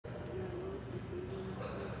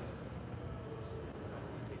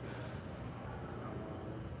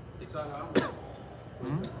It's Sarah Ahmed.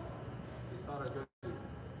 Hmm? It's Sarah joining.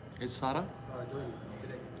 Is Sarah? Sarah joining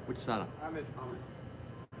today. Which Sarah? Ahmed.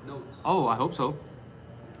 Notes. Oh, I hope so.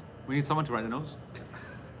 We need someone to write the notes.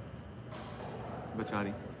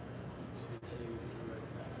 Bachari.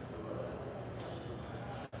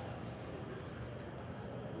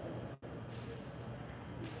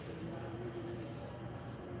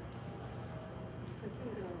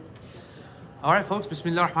 All right, folks.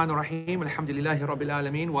 Bismillah ar-Rahman ar-Rahim. Alhamdulillahi Rabbil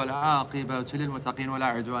Alameen. Wa la aqibatu lil muttaqin wa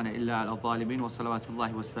la udwana illa ala al-zalimin. Wa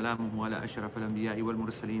salawatullahi wa salamuhu ala ashraf al-anbiya'i wal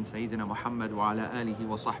mursalin Sayyidina Muhammad wa ala alihi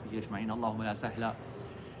wa sahbihi ajma'in. Allahumma la sahla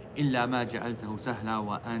إلا ما جعلته سهلا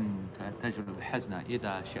وأنت تجعل الحزن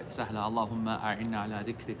إذا شئت سهلا اللهم أعنا على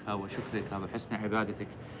ذكرك وشكرك وحسن عبادتك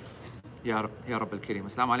يا رب الكريم.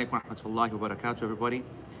 Assalamu alaikum wa rahmatullahi wa barakatuh, everybody.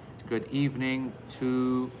 Good evening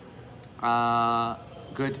to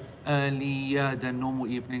good earlier than normal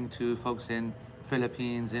evening to folks in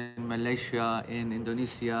Philippines, in Malaysia, in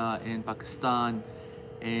Indonesia, in Pakistan,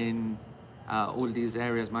 in all these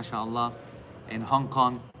areas, mashallah, in Hong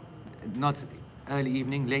Kong. Not early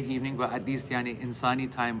evening, late evening, but at least yani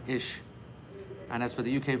insani time-ish. And as for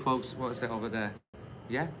the UK folks, what's it over there?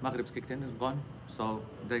 Yeah, Maghrib's kicked in, it's gone. So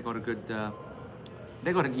they got a good,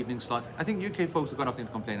 they got an evening slot. I think UK folks have got nothing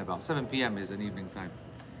to complain about. 7 p.m. is an evening time.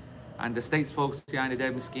 And the States folks, yani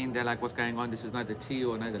they're miskeen, they're like, what's going on? This is neither tea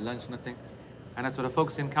or neither lunch, nothing. And as for the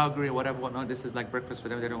folks in Calgary or whatnot, this is like breakfast for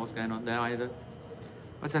them. They don't know what's going on there either.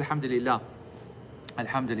 But alhamdulillah.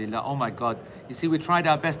 Alhamdulillah, oh my God. You see, we tried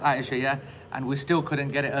our best, Aisha, yeah? And we still couldn't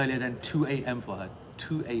get it earlier than 2 a.m. for her.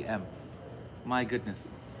 2 a.m. My goodness.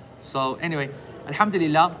 So anyway,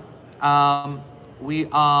 alhamdulillah, we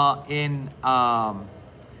are in,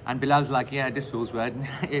 and Bilal's like, yeah, this feels weird.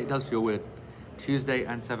 It does feel weird. Tuesday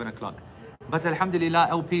and 7 o'clock. But alhamdulillah,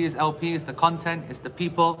 LP is the content, it's the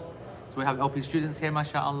people. So we have LP students here,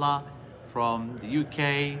 mashallah, from the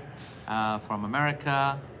UK, from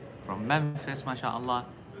America, from Memphis, mashallah.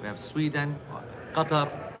 We have Sweden, Qatar,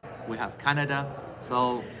 we have Canada.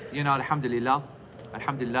 So, you know, alhamdulillah,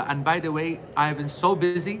 alhamdulillah. And by the way, I've been so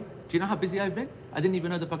busy. Do you know how busy I've been? I didn't even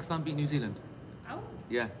know that Pakistan beat New Zealand. Oh?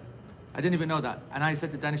 Yeah, I didn't even know that. And I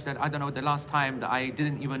said to Danish that I don't know the last time that I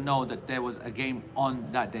didn't even know that there was a game on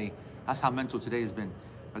that day. That's how mental today has been.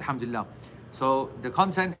 Alhamdulillah. So the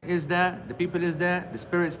content is there, the people is there, the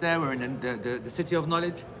spirit's there. We're in the city of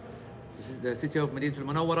knowledge. This is the city of Madinatul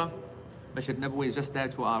Munawwara. Masjid Nabawi is just there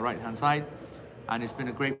to our right hand side. And it's been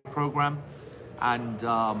a great program. And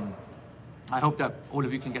I hope that all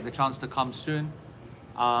of you can get the chance to come soon.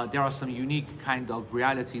 There are some unique kind of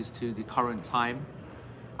realities to the current time.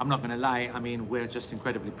 I'm not going to lie, I mean, we're just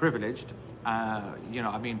incredibly privileged. You know,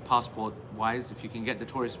 I mean, passport wise, if you can get the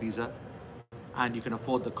tourist visa and you can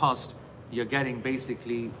afford the cost, you're getting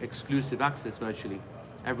basically exclusive access virtually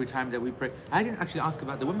every time that we pray. I didn't actually ask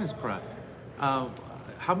about the women's prayer.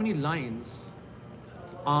 How many lines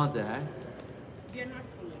are there? We are not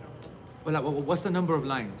fully around. Well, like, what's the number of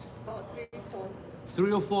lines? About 3 or 4.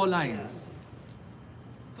 3 or 4 lines.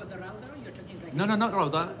 For the router, you're talking like No, not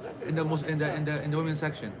Rauda. In the women's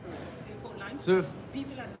section. 3 or 4 lines. So,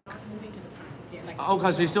 People are not moving to the front. They're like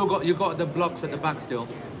okay, so you got the blocks at the back still.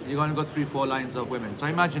 You're going to go 3 or 4 lines of women. So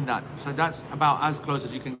imagine that. So that's about as close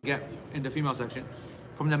as you can get in the female section.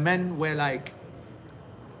 From the men, we're like,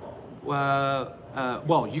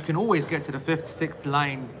 well, you can always get to the 5th, 6th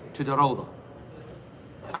line to the Rawda.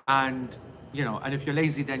 And, you know, and if you're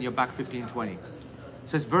lazy, then you're back 15, 20.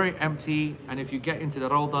 So it's very empty. And if you get into the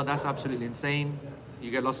Rawda, that's absolutely insane.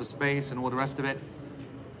 You get lots of space and all the rest of it.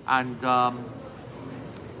 And,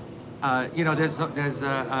 you know, there's the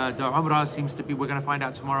Umrah seems to be, we're going to find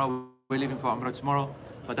out tomorrow. We're leaving for Umrah tomorrow.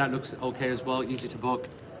 But that looks okay as well, easy to book.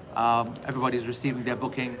 Everybody's receiving their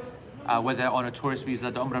booking. Whether on a tourist visa,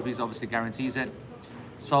 the Umrah visa obviously guarantees it.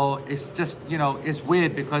 So it's just, you know, it's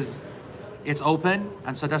weird because it's open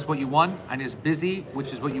and so that's what you want, and it's busy,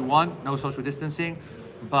 which is what you want, no social distancing,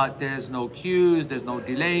 but there's no queues, there's no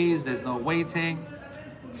delays, there's no waiting.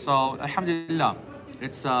 So alhamdulillah,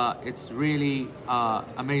 it's really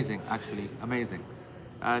amazing, actually, amazing.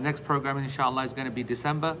 Next program inshallah is going to be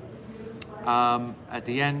December at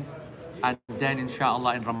the end. And then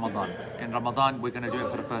inshallah in Ramadan. In Ramadan, we're going to do it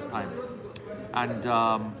for the first time. And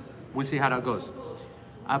we'll see how that goes.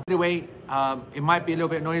 By the way, it might be a little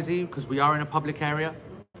bit noisy because we are in a public area.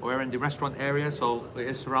 We're in the restaurant area, so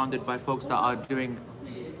we're surrounded by folks that are doing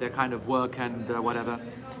their kind of work and whatever.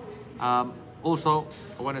 Also,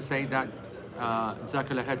 I want to say that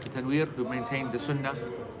Jazakallah khair for Tanweer, who maintained the sunnah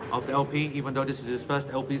of the LP, even though this is his first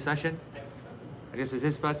LP session. This is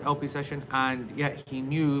his first LP session, and yet he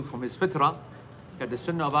knew from his fitrah that the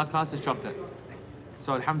sunnah of our class is chocolate.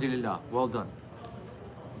 So alhamdulillah, well done.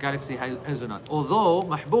 Galaxy Hazelnut. Although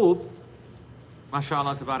Mahboob,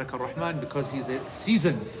 mashallah tabarak ar-Rahman, because he's a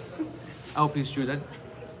seasoned LP student,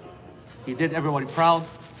 he did everybody proud.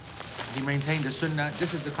 He maintained the sunnah.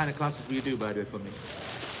 This is the kind of classes we do, by the way, for me.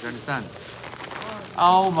 You understand?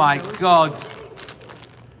 Oh my God.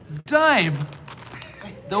 Dime.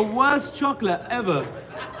 The worst chocolate ever.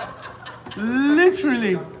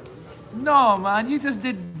 Literally. No, man, you just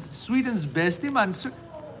did Sweden's best, man.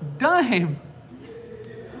 Dime.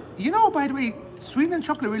 You know, by the way, Sweden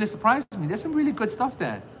chocolate really surprised me. There's some really good stuff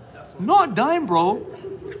there. Not Dime, bro.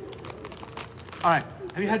 All right.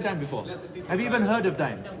 Have you had Dime before? Have you even heard of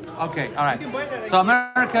Dime? Okay, all right. So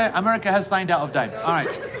America has signed out of Dime. All right.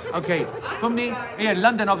 Okay. From the, yeah,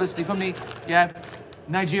 London, obviously. From the, yeah,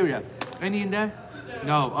 Nigeria. Any in there?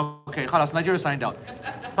 No. Okay, khalas, Nigeria signed out.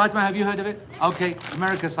 Fatima, have you heard of it? Okay,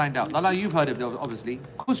 America signed out. Lala, you've heard of it, obviously.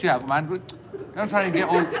 Of course you have, man. Don't try to get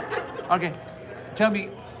all... Okay, tell me,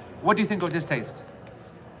 what do you think of this taste?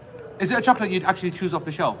 Is it a chocolate you'd actually choose off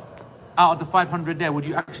the shelf? Out of the 500 there, would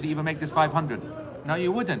you actually even make this 500? No,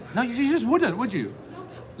 you wouldn't. No, you just wouldn't, would you?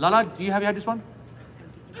 Lala, have you had this one?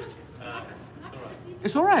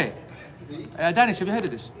 It's all right. Danish, have you heard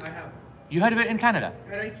of this? I have. You heard of it in Canada?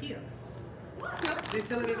 At IKEA. They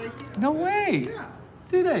sell it at IKEA. No way. Yeah.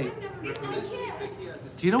 Do they? It's IKEA.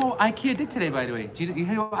 Do you know what IKEA did today, by the way? Do you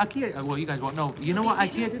hear what IKEA? Well, you guys won't know. You know what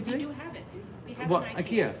IKEA did We today? do have it. We have What, an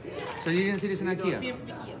IKEA? So you didn't see this in We, IKEA? yeah. I mean,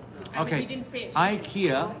 Okay. we didn't pay attention.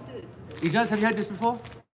 IKEA. You guys, have you had this before?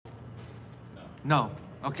 No.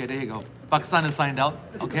 Okay, there you go. Pakistan has signed out.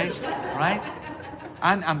 Okay, right?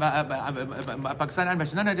 And Pakistan and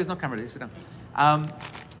Bangladesh. No, there's no camera. Sit down.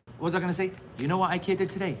 What was I going to say? You know what IKEA did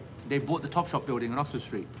today? They bought the Topshop building on Oxford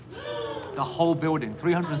Street. The whole building,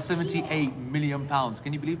 £378 million.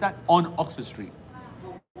 Can you believe that? On Oxford Street.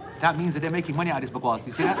 That means that they're making money out of this bakwas.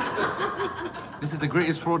 You see that? This is the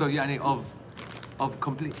greatest fraud of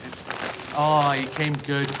complete. Oh, he came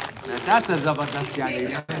good. That's a Zabardast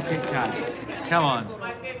Kit. Come on.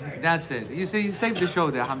 That's it. You see, you saved the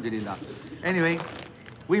show there, alhamdulillah. Anyway,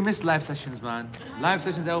 we missed live sessions, man. Live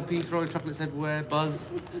sessions, LP, throwing chocolates everywhere, buzz.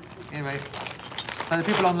 Anyway, so the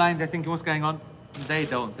people online, they're thinking what's going on. They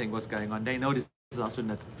don't think what's going on. They know this is our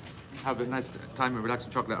sunnah. Have a nice time and relax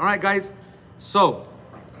with chocolate. All right, guys. So,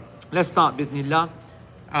 let's start, bismillah.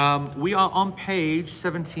 We are on page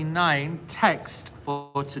 79, text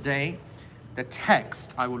for today. The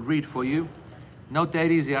text I will read for you. No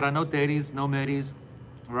dairies, Yara, no dairies, no Marys.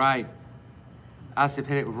 Right. Asif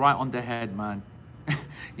hit it right on the head, man.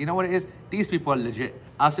 You know what it is? These people are legit.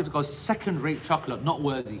 Asif goes second-rate chocolate, not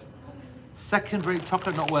worthy. Second-rate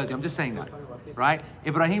chocolate, not worthy. I'm just saying that. Right?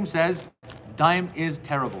 Ibrahim says, Dime is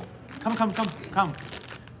terrible. Come.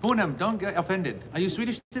 Poonam, don't get offended. Are you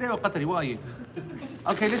Swedish today or Qatari? What are you?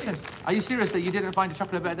 Okay, listen. Are you serious that you didn't find a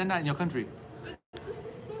chocolate better than that in your country? This is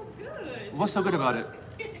so good. What's so good about it?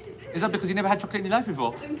 Is that because you never had chocolate in your life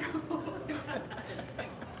before?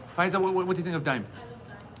 Faiza, what do you think of Dime?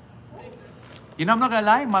 You know, I'm not gonna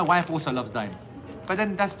lie, my wife also loves Dime. But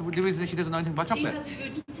then that's the reason that she doesn't know anything about She chocolate. has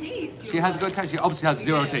good taste. She has good taste. She obviously has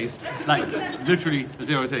zero taste. Like, literally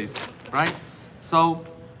zero taste, right? So,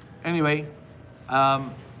 anyway,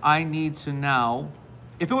 I need to now,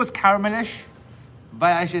 if it was caramelish,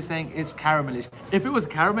 by actually saying it's caramelish. If it was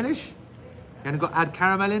caramelish, you're gonna go add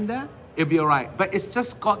caramel in there, it'd be all right. But it's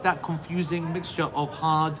just got that confusing mixture of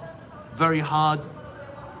hard, very hard.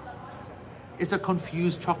 It's a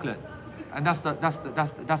confused chocolate. And that's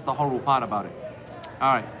the horrible part about it.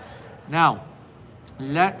 All right, now,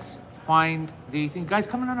 let's find the thing. Guys,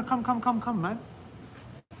 come on, come, man.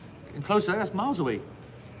 And closer, that's miles away.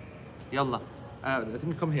 Yallah. I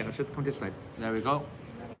think come here, I should come this side. There we go.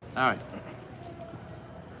 All right.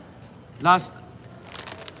 Last,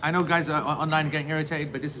 I know guys are online getting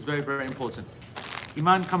irritated, but this is very, very important.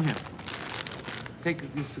 Iman, come here.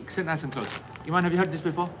 Take this, sit nice and close. Iman, have you heard this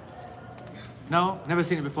before? No? Never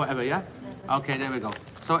seen it before ever, yeah? Okay, there we go.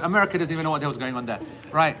 So America doesn't even know what the hell's going on there.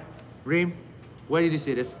 Right. Reem, where did you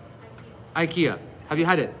see this? IKEA. Have you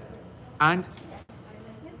had it? And?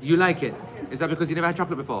 You like it? Is that because you never had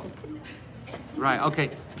chocolate before? Right, okay.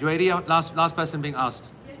 Juwairia, last person being asked.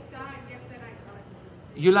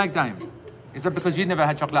 You like Dime? Is that because you never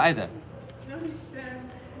had chocolate either?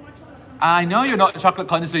 I know you're not a chocolate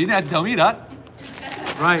connoisseur. You didn't have to tell me that.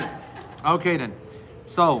 Right. Okay then.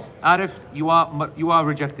 So, Arif, you are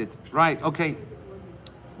rejected. Right, okay.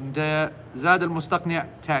 The Zad al-Mustaqni'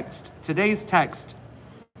 text. Today's text,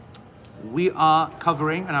 we are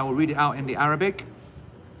covering, and I will read it out in the Arabic.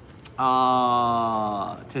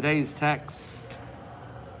 Today's text.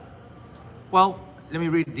 Well, let me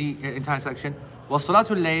read the entire section. وصلاة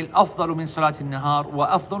الليل أفضل من صلاة النهار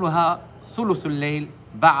وأفضلها ثلث الليل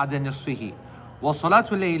بعد نصفه وصلاة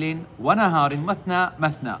ليل ونهار مثنى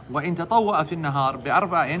مثنى وإن تطوأ في النهار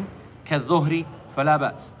بأربع كالظهر فلا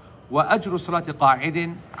بأس وأجر صلاة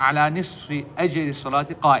قاعد على نصف أجر صلاة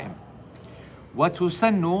قائم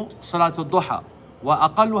وتسن صلاة الضحى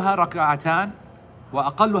وأقلها ركعتان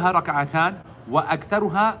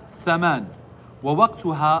وأكثرها 8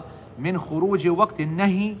 ووقتها من خروج وقت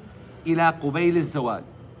النهي إلى قبيل الزوال.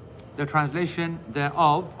 The translation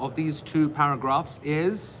thereof of these two paragraphs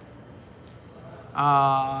is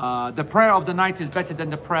the prayer of the night is better than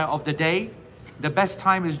the prayer of the day. The best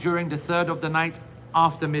time is during the third of the night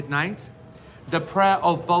after midnight. The prayer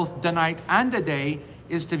of both the night and the day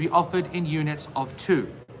is to be offered in units of 2.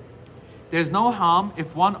 There's no harm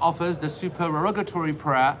if one offers the supererogatory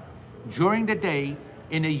prayer during the day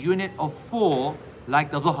in a unit of 4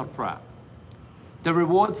 like the Dhuhr prayer. The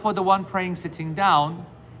reward for the one praying sitting down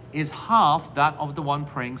is half that of the one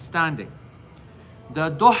praying standing.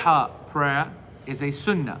 The Duha prayer is a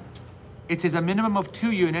sunnah. It is a minimum of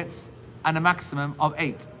 2 units and a maximum of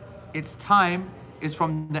 8. Its time is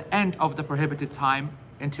from the end of the prohibited time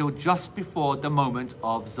until just before the moment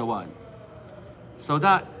of zawal. So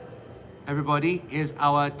that, everybody, is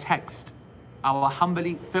our text, our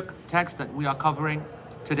Hanbali fiqh text that we are covering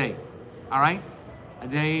today. All right?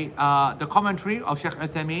 The commentary of Shaykh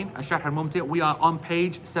Uthaymeen, Al-Sharh al-Mumti', we are on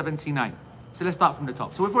page 79. So let's start from the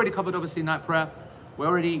top. So we've already covered, obviously, night prayer. We're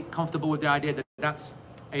already comfortable with the idea that that's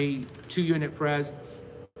a 2-unit prayers.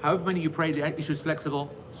 However many you pray, the issue is flexible.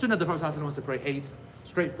 Sunnah, the Prophet ﷺ wants to pray 8,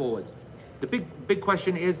 straightforward. The big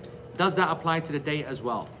question is, does that apply to the day as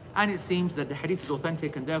well? And it seems that the hadith is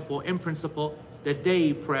authentic, and therefore, in principle, the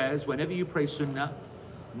day prayers, whenever you pray sunnah,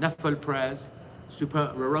 nafal prayers,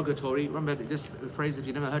 supererogatory. Remember this phrase, if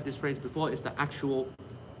you never heard this phrase before, it's the actual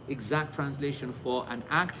exact translation for an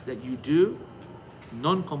act that you do,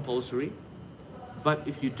 non-compulsory, but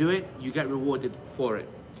if you do it, you get rewarded for it.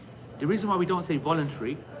 The reason why we don't say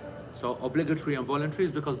voluntary, so obligatory and voluntary,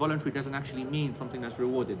 is because voluntary doesn't actually mean something that's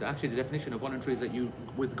rewarded. Actually, the definition of voluntary is that you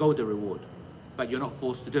withgo the reward, but you're not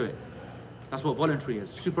forced to do it. That's what voluntary is.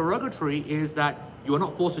 Supererogatory is that you are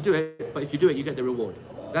not forced to do it, but if you do it, you get the reward.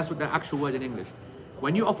 That's what the actual word in English.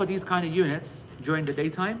 When you offer these kind of units during the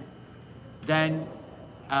daytime, then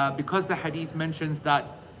because the hadith mentions that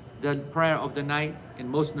the prayer of the night in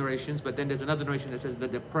most narrations, but then there's another narration that says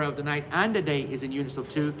that the prayer of the night and the day is in units of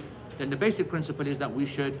 2, then the basic principle is that we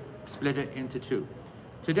should split it into 2.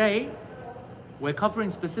 Today, we're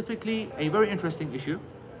covering specifically a very interesting issue,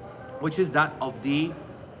 which is that of the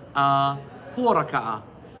 4 raka'ah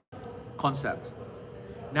concept.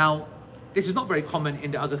 Now, this is not very common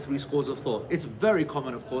in the other 3 schools of thought. It's very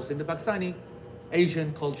common, of course, in the Pakistani,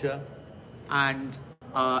 Asian culture, and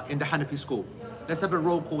in the Hanafi school. Let's have a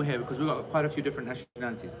roll call here because we've got quite a few different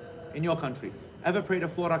nationalities. In your country, ever prayed a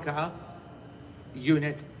 4 raka'ah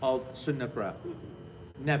unit of sunnah prayer?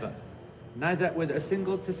 Never. Neither with a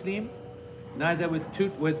single taslim, neither with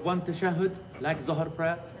 1 tashahud like Dhuhr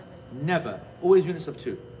prayer. Never. Always units of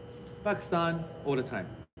 2. Pakistan, all the time.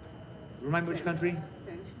 Remind me which country?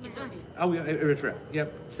 Oh, Eritrea.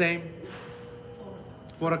 Yep, same.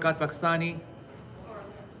 4 rakat Pakistani.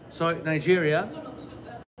 So Nigeria.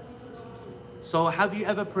 So have you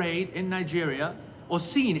ever prayed in Nigeria or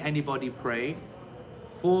seen anybody pray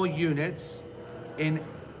 4 units in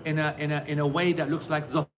a way that looks like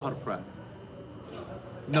Dhuhr prayer?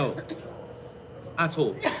 No. At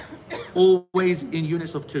all. Always in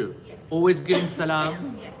units of 2. Always giving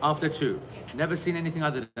salam after 2. Never seen anything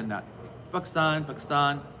other than that. Pakistan,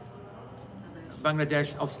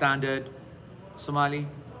 Bangladesh of standard, Somali.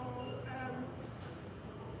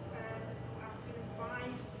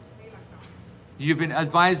 You've been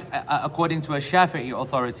advised according to a Shafi'i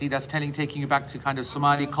authority that's taking you back to kind of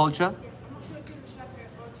Somali culture. Yes, I'm not sure if it's a Shafi'i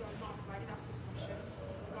authority or not, but I did ask this question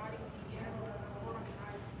regarding the forum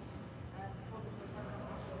guys before the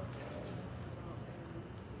podcast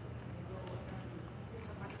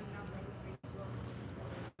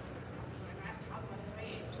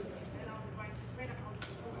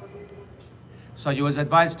So you was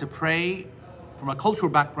advised to pray from a cultural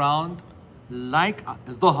background like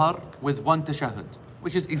Dhuhr with 1 tashahud,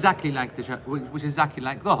 which is exactly like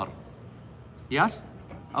Dhuhr. Yes?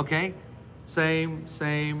 Okay. Same.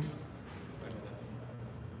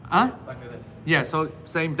 Huh? Yeah, so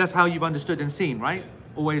same. That's how you've understood and seen, right?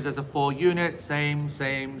 Always as a 4 unit, same,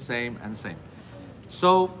 and same.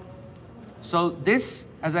 So this,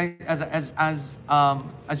 as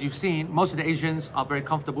you've seen, most of the Asians are very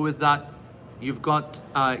comfortable with that. You've got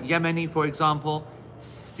Yemeni, for example,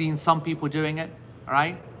 seen some people doing it, all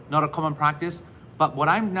right? Not a common practice. But what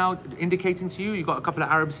I'm now indicating to you, you've got a couple of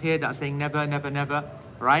Arabs here that are saying never, never, never,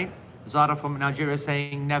 right? Zara from Nigeria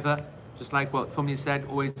saying never, just like what Fumi said,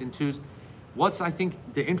 always in twos. What's, I think,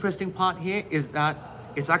 the interesting part here is that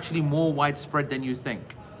it's actually more widespread than you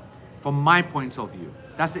think, from my point of view.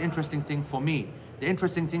 That's the interesting thing for me. The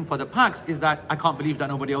interesting thing for the Paks is that I can't believe that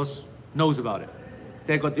nobody else knows about it.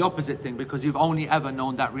 They got the opposite thing because you've only ever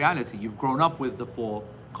known that reality. You've grown up with the 4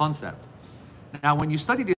 concept. Now, when you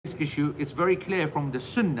study this issue, it's very clear from the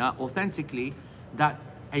Sunnah, authentically, that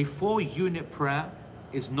a 4-unit prayer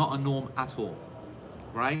is not a norm at all,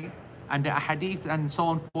 right? And the hadith and so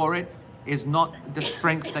on for it is not the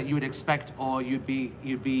strength that you would expect or you'd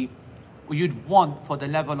want for the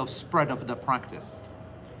level of spread of the practice.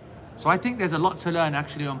 So I think there's a lot to learn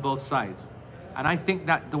actually on both sides. And I think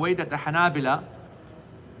that the way that the Hanabila,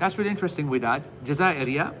 that's really interesting with that.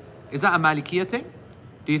 Jazairiya, is that a Malikiya thing?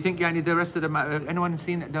 Do you think the rest of anyone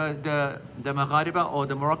seen the Maghariba or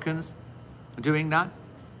the Moroccans doing that?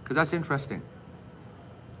 Because that's interesting.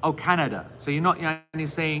 Oh, Canada. So you're not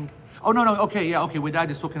saying, oh no, okay, yeah, okay,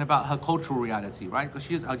 Widad is talking about her cultural reality, right? Because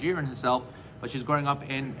she's Algerian herself, but she's growing up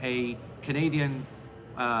in a Canadian,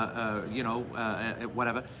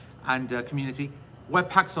 whatever, and community, where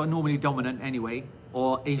Paks are normally dominant anyway,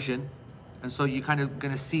 or Asian. And so you're kind of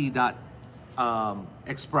going to see that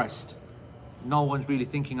expressed. No one's really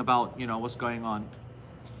thinking about, what's going on.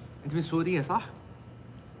 أنت من سوريا صح؟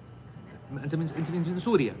 أنت من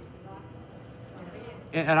سوريا.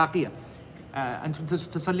 عراقية. أنتم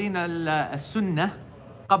تصلين السنة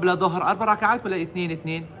قبل ظهر 4 ركعات ولا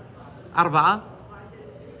 2 4؟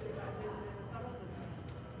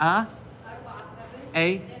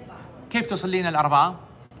 أي كيف تصلين ال4؟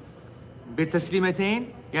 بالتسليمتين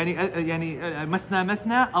يعني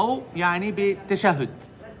مثنى أو يعني بالتشهد.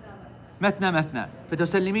 مثنى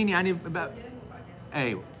فتسلمين يعني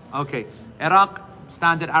أيوة. Okay. Iraq,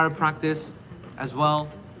 standard Arab practice as well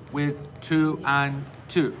with 2 and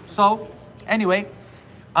 2. So anyway,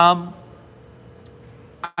 I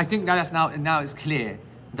think that now it's clear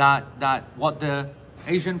that what the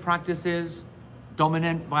Asian practice is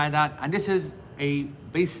dominant by that, and this is a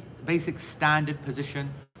basic standard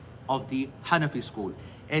position of the Hanafi school.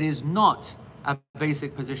 It is not a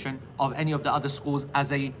basic position of any of the other schools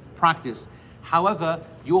as a practice. However,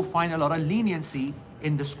 you'll find a lot of leniency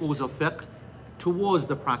in the schools of fiqh towards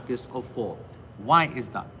the practice of 4. Why is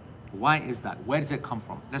that? Why is that? Where does it come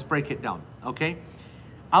from? Let's break it down, okay?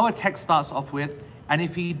 Our text starts off with, and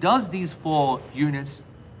if he does these 4 units,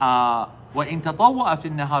 وَإِن تَطَوَّأَ فِي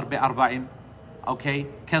النَّهَارِ بِأَرْبَعٍ, okay,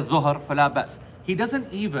 كَالظُّهْرِ فَلَا بَأْسٍ. He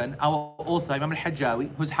doesn't even, our author, Imam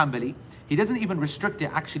al-Hajjawi, who's Hanbali, he doesn't even restrict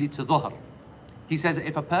it actually to dhuhr. He says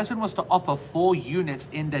if a person was to offer 4 units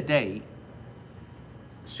in the day,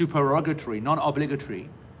 supererogatory, non-obligatory,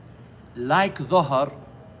 like dhuhr,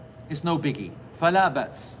 it's no biggie. فَلَا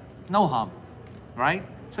بَأْسٍ, no harm, right?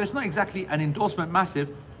 So it's not exactly an endorsement massive,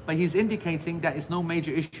 but he's indicating that it's no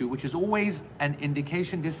major issue, which is always an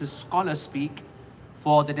indication. This is scholar speak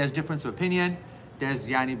for that there's difference of opinion, there's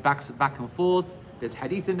back and forth, there's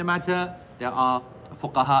hadith in the matter, there are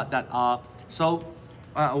fuqaha that are. So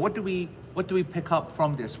what do we pick up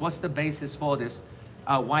from this? What's the basis for this?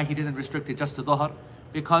 Why he didn't restrict it just to dhuhr?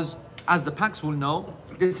 Because as the Paks will know,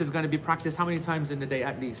 this is going to be practiced how many times in the day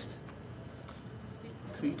at least?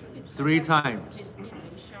 3 times. 3 times.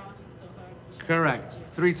 Correct.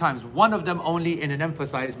 3 times. One of them only in an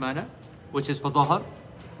emphasized manner, which is for dhuhr,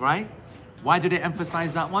 right? Why do they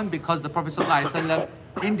emphasize that one? Because the Prophet ﷺ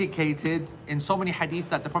indicated in so many hadith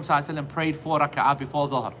that the Prophet ﷺ prayed 4 rak'ah before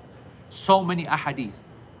dhuhr. So many ahadith.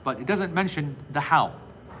 But it doesn't mention the how.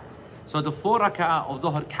 So the 4 rak'ah of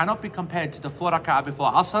dhuhr cannot be compared to the 4 rak'ah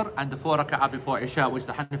before asr and the 4 rak'ah before isha, which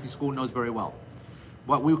the Hanafi school knows very well.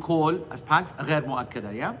 What we call as Paks غير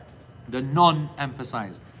مؤكدة, yeah? The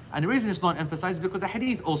non-emphasized. And the reason it's not emphasized is because the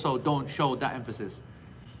hadith also don't show that emphasis.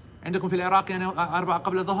 عندكم في العراق يعني 4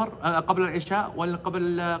 قبل الظهر قبل العشاء ولا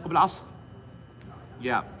قبل العصر.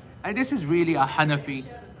 Yeah. And this is really a Hanafi.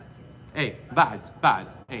 Hey, bad.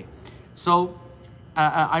 Hey. So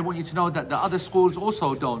I want you to know that the other schools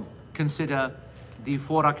also don't consider the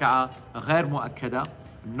 4 rak'ah غير مؤكدة,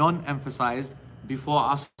 non-emphasized before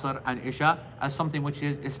Asr and Isha as something which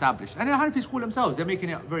is established. And in the Hanafi school themselves, they're making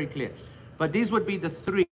it very clear. But these would be the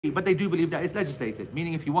 3, but they do believe that it's legislated,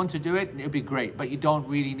 meaning if you want to do it, it'd be great, but you don't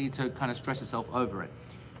really need to kind of stress yourself over it.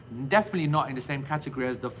 Definitely not in the same category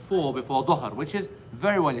as the 4 before dhuhr, which is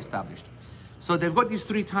very well established. So they've got these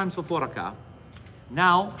 3 times for 4 rak'ah.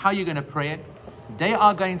 Now, how are you going to pray it? They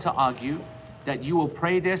are going to argue that you will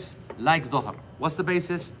pray this like dhuhr. What's the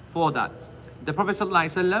basis for that? The Prophet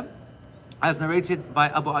ﷺ, as narrated by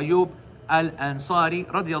Abu Ayyub al-Ansari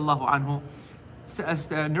radiyallahu anhu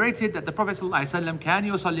narrated that the Prophet ﷺ كان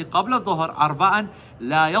يصلي قبل الظهر أربعا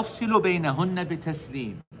لا يفصل بينهن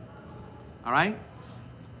بتسليم. All right?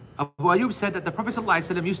 Abu Ayyub said that the Prophet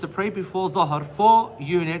ﷺ used to pray before Dhuhr 4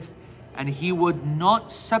 units and he would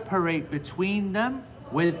not separate between them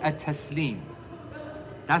with a taslim.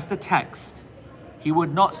 That's the text. He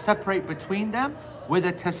would not separate between them with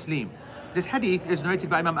a taslim. This hadith is narrated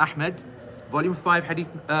by Imam Ahmad, volume 5,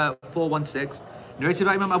 hadith 416, narrated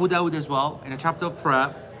by Imam Abu Dawud as well in a chapter of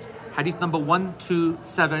prayer, hadith number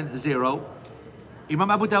 1270.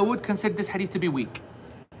 Imam Abu Dawud considered this hadith to be weak.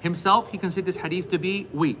 Himself, he considered this hadith to be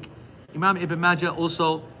weak. Imam Ibn Majah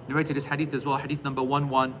also narrated this hadith as well, hadith number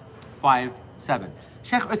 1157.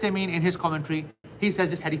 Shaykh Uthaymeen in his commentary, he says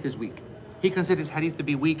this hadith is weak. He considers hadith to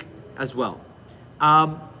be weak as well.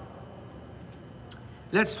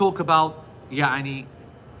 Let's talk about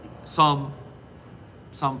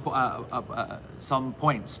some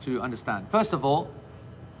points to understand. First of all,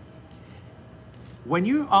 when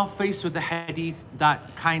you are faced with a hadith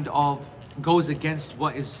that kind of goes against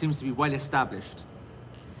what seems to be well established,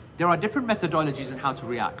 there are different methodologies in how to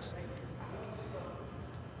react.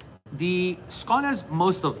 The scholars,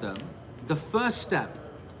 most of them, the first step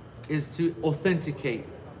is to authenticate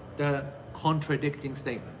the contradicting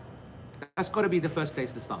statement. That's got to be the first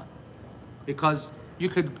place to start, because you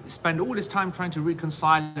could spend all this time trying to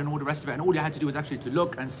reconcile and all the rest of it, and all you had to do was actually to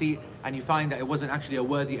look and see, and you find that it wasn't actually a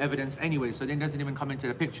worthy evidence anyway, so then it doesn't even come into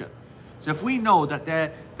the picture. So if we know that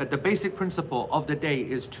the basic principle of the day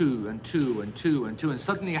is 2 and 2 and 2 and 2, and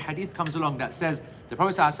suddenly a hadith comes along that says the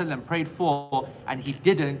Prophet ﷺ prayed 4 and he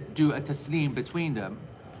didn't do a taslim between them,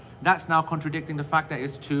 that's now contradicting the fact that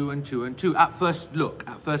it's 2 and 2 and 2 at first look,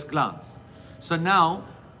 at first glance. So now,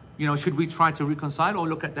 should we try to reconcile or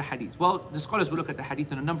look at the hadith? Well, the scholars will look at the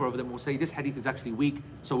hadith and a number of them will say this hadith is actually weak,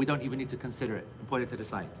 so we don't even need to consider it and put it to the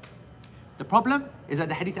side. The problem is that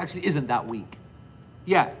the hadith actually isn't that weak.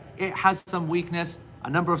 Yeah, it has some weakness. A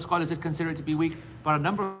number of scholars would consider it to be weak, but a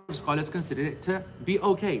number of scholars consider it to be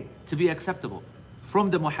okay, to be acceptable.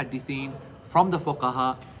 From the muhaddithin, from the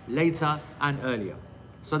fuqaha, later and earlier.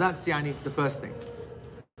 So that's the first thing.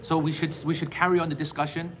 So we should carry on the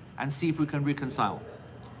discussion and see if we can reconcile.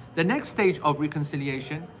 The next stage of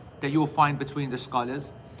reconciliation that you will find between the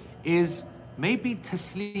scholars is maybe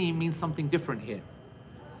taslim means something different here.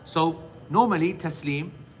 So normally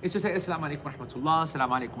taslim is to say Assalamu alaikum wa rahmatullah,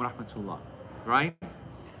 Assalamu alaikum wa rahmatullah, right?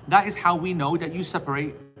 That is how we know that you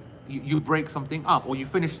separate, you break something up or you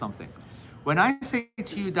finish something. When I say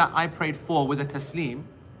to you that I prayed 4 with a taslim,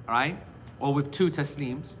 right, or with 2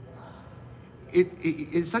 taslims,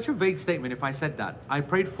 it's such a vague statement if I said that. I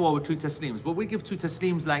prayed 4 with 2 taslims, but we give 2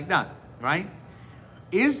 taslims like that, right?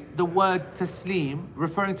 Is the word taslim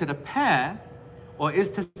referring to the pair, or is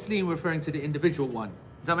taslim referring to the individual one?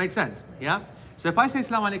 Does that make sense? Yeah? So if I say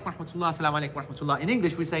Assalamu alaikum wa rahmatullah, Assalamu alaikum wa rahmatullah, in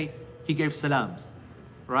English we say he gave salams,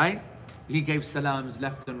 right? He gave salams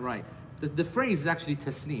left and right. The phrase is actually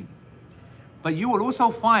taslim. But you will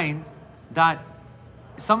also find that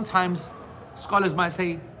sometimes scholars might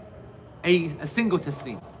say a single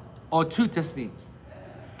taslim or 2 taslims.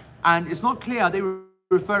 And it's not clear, are they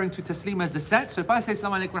referring to taslim as the set? So if I say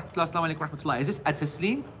Assalamu alaikum wa rahmatullah, Assalamu alaikum wa rahmatullah, is this a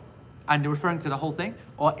taslim and they're referring to the whole thing?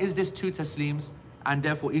 Or is this 2 taslims and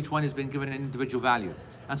therefore each one has been given an individual value?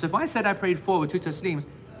 And so if I said I prayed 4 with 2 taslims,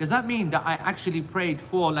 does that mean that I actually prayed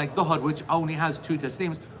 4 like Dhuhr, which only has 2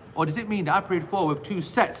 taslims? Or does it mean that I prayed 4 with 2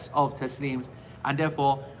 sets of taslims and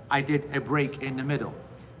therefore I did a break in the middle?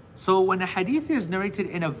 So when a hadith is narrated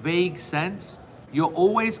in a vague sense, you're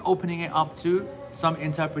always opening it up to some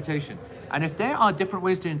interpretation. And if there are different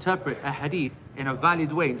ways to interpret a hadith in a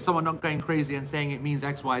valid way, someone not going crazy and saying it means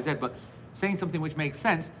X, Y, Z, but saying something which makes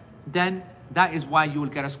sense, then that is why you will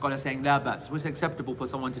get a scholar saying la bats, it's acceptable for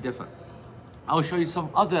someone to differ. I'll show you some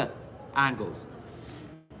other angles.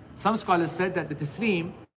 Some scholars said that the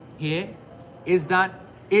taslim here is that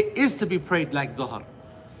it is to be prayed like Dhuhr,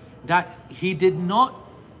 that he did not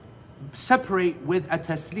separate with a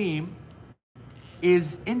taslim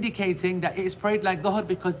is indicating that it is prayed like Dhuhr,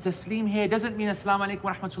 because taslim here doesn't mean Assalamu alaikum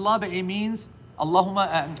wa rahmatullah, but it means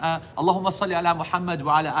Allahumma salli ala Muhammad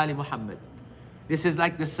wa ala ali Muhammad. This is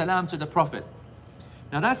like the salam to the Prophet.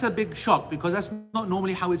 Now that's a big shock, because that's not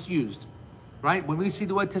normally how it's used, right? When we see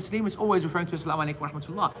the word taslim, it's always referring to Assalamu alaikum wa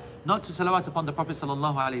rahmatullah, not to salawat upon the Prophet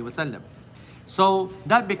sallallahu alaihi wasallam. So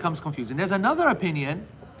that becomes confusing. There's another opinion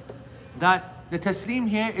that the taslim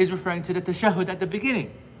here is referring to the tashahhud at the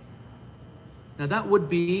beginning. Now that would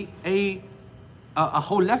be a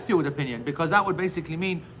whole left field opinion, because that would basically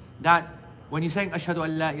mean that when you're saying Ashhadu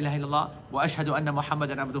an la ilaha illallah wa ashhadu anna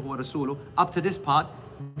Muhammadan abduhu wa rasuluh, up to this part,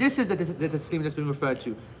 This is the taslim that's been referred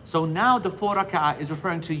to. So now the 4 rak'ah is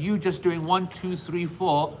referring to you just doing 1, 2, 3,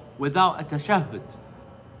 4 without a tashahhud.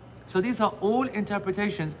 So these are all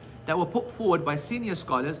interpretations that were put forward by senior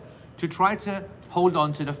scholars to try to hold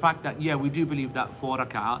on to the fact that, yeah, we do believe that 4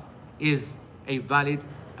 rak'ah is a valid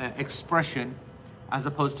expression as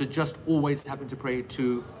opposed to just always having to pray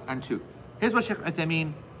 2 and 2. Here's what Shaykh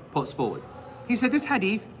Uthaymeen puts forward. He said this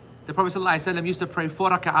hadith, the Prophet ﷺ used to pray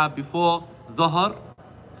 4 rak'ah before dhuhr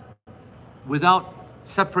without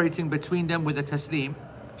separating between them with a taslim.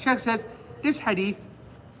 Shaykh says this hadith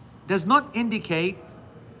does not indicate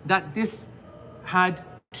that this had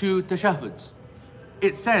 2 tashahhuds.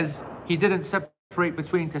 It says he didn't separate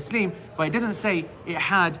between taslim, but it doesn't say it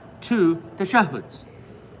had 2 tashahhuds,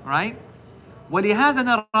 right? ولهذا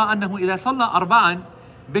نرى أنه إذا صلى أربعا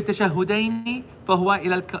بالتشهدين فهو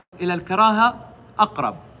إلى الكراهة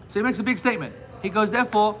أقرب. So he makes a big statement. He goes,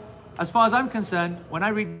 therefore, as far as I'm concerned, when I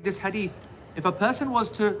read this hadith, if a person was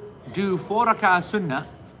to do 4 rak'ah sunnah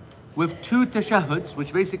with 2 tashahhuds,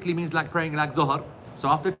 which basically means like praying like dhuhr, so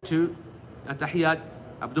after 2, at-tahiyyat,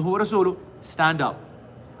 abduhu wa rasuluh, stand up.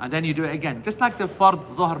 And then you do it again. Just like the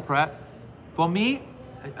fard dhuhr prayer. For me,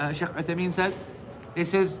 Shaykh Uthaymeen says,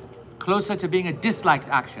 this is closer to being a disliked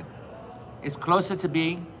action. It's closer to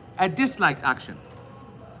being a disliked action.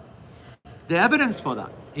 The evidence for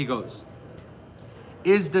that, he goes,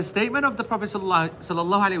 is the statement of the Prophet sallallahu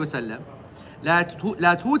alaihi wasallam,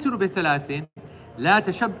 لا توتر بثلاث لا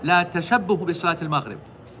تشبه بصلاة المغرب.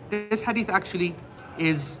 This hadith actually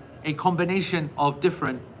is a combination of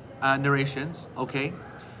different narrations, okay?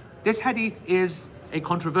 This hadith is a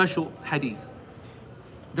controversial hadith.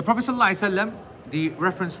 The Prophet ﷺ, the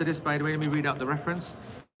reference to this, by the way, let me read out the reference.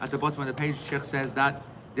 At the bottom of the page, Sheikh says that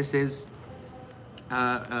this is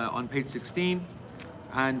on page 16,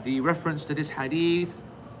 and the reference to this hadith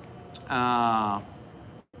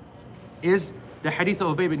is the hadith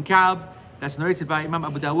of Ubay bin Ka'b, that's narrated by Imam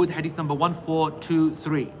Abu Dawood, hadith number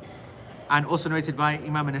 1423. And also narrated by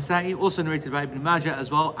Imam An-Nasa'i, also narrated by Ibn Majah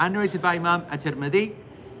as well, and narrated by Imam At-Tirmidhi.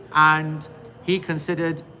 And he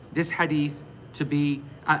considered this hadith to be,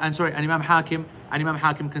 and Imam Hakim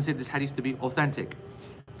considered this hadith to be authentic.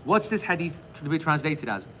 What's this hadith to be translated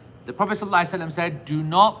as? The Prophet ﷺ said, do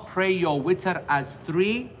not pray your witr as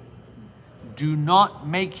 3, do not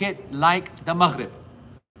make it like the Maghrib.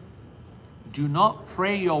 Do not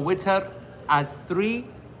pray your witr as 3,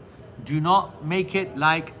 do not make it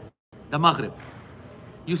like the Maghrib.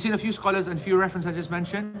 You've seen a few scholars and few references I just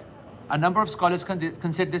mentioned. A number of scholars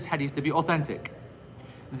consider this hadith to be authentic.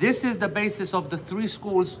 This is the basis of the 3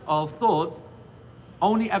 schools of thought,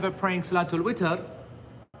 only ever praying Salatul Witr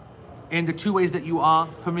in the 2 ways that you are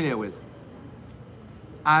familiar with.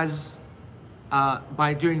 As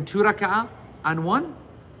by doing 2 rak'ah and 1,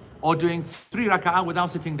 or doing 3 rak'ah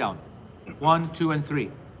without sitting down. 1, 2, and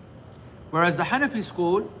 3. Whereas the Hanafi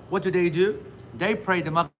school, what do? They pray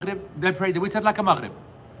the Maghrib, they pray the Witr like a Maghrib.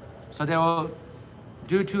 So they will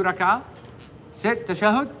do 2 rak'ah, sit,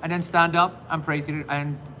 tashahhud, and then stand up and pray 3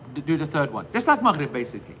 and do the 3rd one. Just like Maghrib,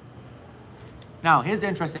 basically. Now, here's the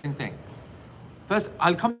interesting thing. First,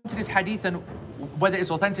 I'll come to this hadith and whether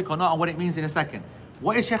it's authentic or not and what it means in a second.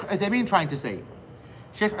 What is Shaykh Uthaymeen trying to say?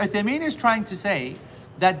 Shaykh Uthaymeen is trying to say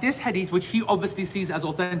that this hadith, which he obviously sees as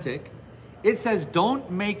authentic, it says don't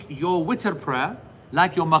make your witr prayer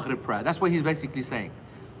like your Maghrib prayer. That's what he's basically saying.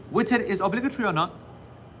 Witr is obligatory or not?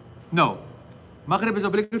 No. Maghrib is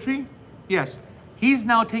obligatory? Yes. He's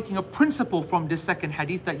now taking a principle from this second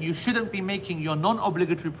hadith that you shouldn't be making your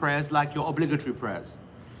non-obligatory prayers like your obligatory prayers.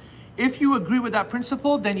 If you agree with that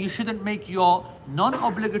principle, then you shouldn't make your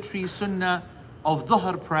non-obligatory sunnah of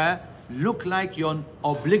dhuhr prayer look like your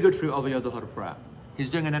obligatory of your dhuhr prayer. He's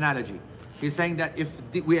doing an analogy. He's saying that if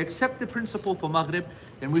we accept the principle for Maghrib,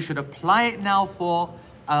 then we should apply it now for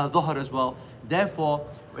dhuhr as well. Therefore,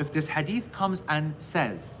 if this hadith comes and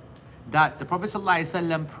says that the Prophet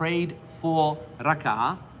ﷺ prayed 4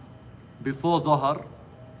 rak'ah before dhuhr,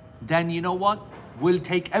 then you know what? We'll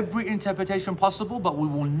take every interpretation possible, but we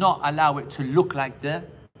will not allow it to look like the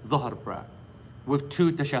dhuhr prayer with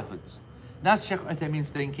 2 tashahhuds. That's Shaykh Uthaymeen's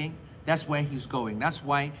thinking. That's where he's going. That's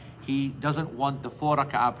why he doesn't want the 4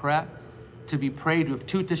 rak'ah prayer to be prayed with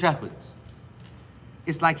 2 tashahhuds.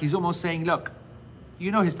 It's like he's almost saying, look,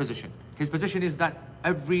 you know his position. His position is that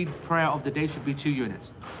every prayer of the day should be 2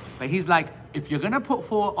 units. But he's like, if you're going to put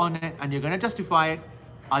 4 on it and you're going to justify it,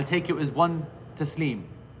 I'll take it with 1 taslim.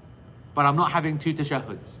 But I'm not having 2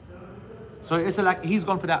 tashahhuds. So it's like he's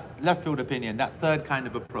gone for that left field opinion, that 3rd kind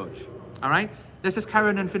of approach. All right? Let's just carry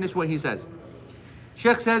on and finish what he says.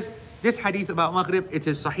 Sheikh says, this hadith about Maghrib, it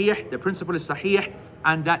is sahih, the principle is sahih,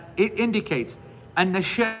 and that it indicates أن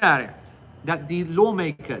الشارع, that the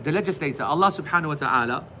lawmaker, the legislator, Allah subhanahu wa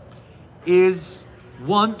ta'ala,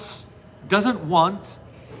 doesn't want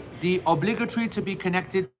the obligatory to be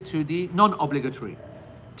connected to the non-obligatory,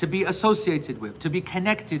 to be associated with, to be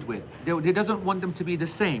connected with. He doesn't want them to be the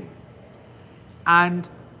same. And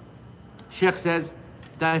Sheikh says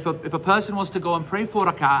that if a person wants to go and pray 4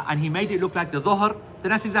 rak'ah and he made it look like the dhuhr, then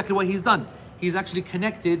that's exactly what he's done. He's actually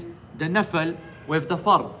connected the nafil with the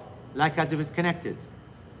fard, like as if it's connected.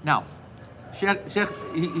 Now, Sheikh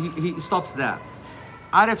he stops there.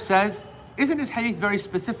 Arif says, isn't this hadith very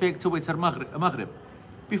specific to Witr Maghrib?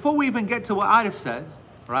 Before we even get to what Arif says,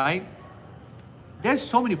 right, there's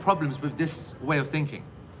so many problems with this way of thinking.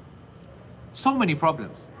 So many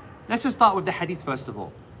problems. Let's just start with the hadith first of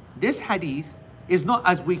all. This hadith is not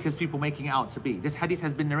as weak as people making it out to be. This hadith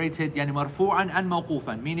has been narrated yani marfu'an and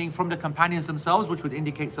mawqufan, meaning from the companions themselves, which would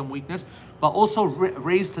indicate some weakness, but also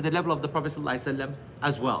raised to the level of the Prophet ﷺ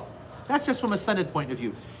as well. That's just from a sanad point of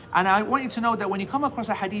view. And I want you to know that when you come across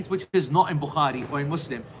a hadith which is not in Bukhari or in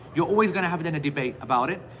Muslim, you're always going to have then a debate about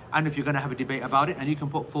it. And if you're going to have a debate about it and you can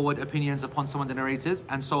put forward opinions upon some of the narrators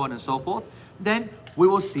and so on and so forth, then we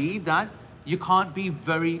will see that you can't be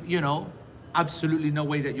very, absolutely no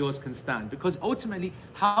way that yours can stand. Because ultimately,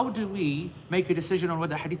 how do we make a decision on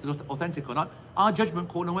whether hadith is authentic or not? Our judgment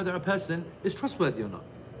call on whether a person is trustworthy or not.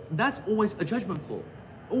 That's always a judgment call.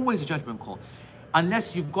 Always a judgment call.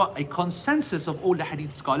 Unless you've got a consensus of all the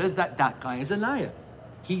hadith scholars that guy is a liar.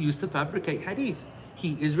 He used to fabricate hadith.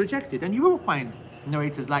 He is rejected. And you will find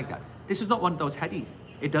narrators like that. This is not one of those hadith.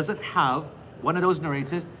 It doesn't have one of those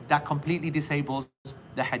narrators that completely disables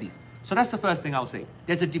the hadith. So that's the first thing I'll say.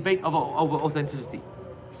 There's a debate over authenticity.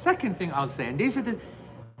 Second thing I'll say, and this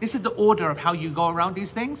is the order of how you go around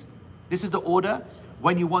these things. This is the order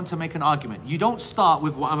when you want to make an argument. You don't start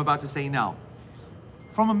with what I'm about to say now.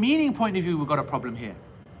 From a meaning point of view, we've got a problem here,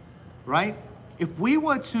 right? If we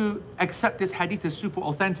were to accept this hadith as super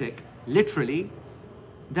authentic, literally,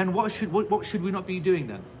 then what should we not be doing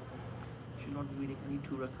then? Should not be reading any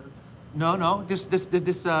 2 rakahs. No.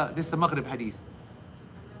 This Maghrib hadith.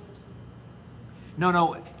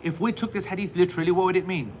 No. If we took this hadith literally, what would it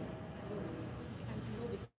mean?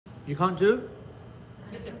 You can't do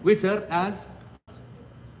witr as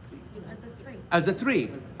a 3.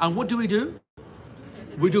 And what do? We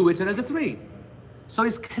do witr as a 3. So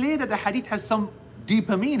it's clear that the hadith has some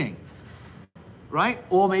deeper meaning, right?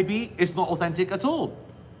 Or maybe it's not authentic at all.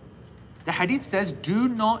 The hadith says, do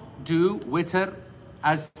not do witr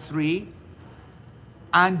as 3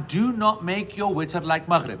 and do not make your witr like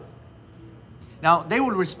Maghrib. Now, they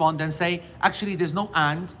will respond and say, actually, there's no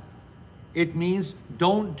and. It means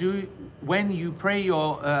don't do, when you pray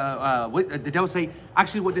your, they'll say,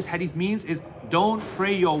 actually what this hadith means is don't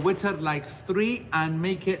pray your witr like 3 and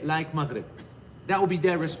make it like Maghrib. That will be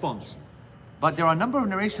their response. But there are a number of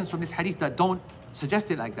narrations from this hadith that don't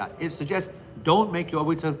suggest it like that. It suggests don't make your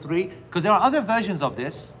witr 3, because there are other versions of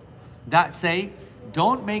this that say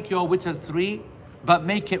don't make your witr 3, but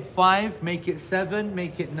make it 5, make it 7,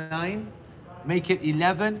 make it 9, make it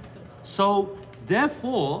 11. So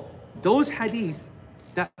therefore, those hadith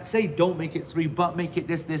that say don't make it 3, but make it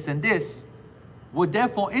this, this, and this, would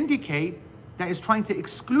therefore indicate that it's trying to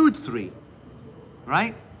exclude 3,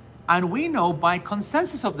 right? And we know by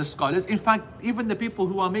consensus of the scholars, in fact, even the people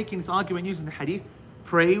who are making this argument using the hadith,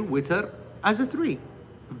 pray witr as a 3.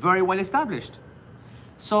 Very well established.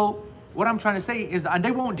 So what I'm trying to say is, and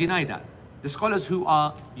they won't deny that. The scholars who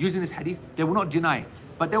are using this hadith, they will not deny it.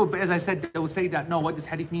 But they will, as I said, they will say that, no, what this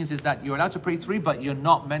hadith means is that you're allowed to pray 3, but you're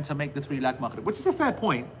not meant to make the 3 like Maghrib, which is a fair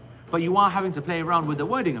point, but you are having to play around with the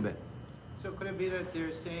wording a bit. So could it be that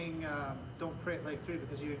they're saying don't pray it like 3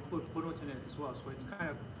 because you include qunut in it as well? So it's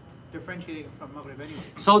kind of differentiating from Maghrib anyway.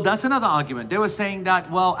 So that's another argument. They were saying that,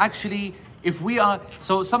 well, actually, if we are,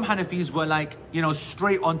 so some Hanafis were like,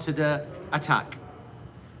 straight onto the attack.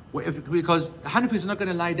 Because Hanafis are not going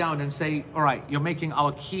to lie down and say, all right, you're making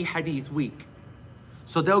our key hadith weak.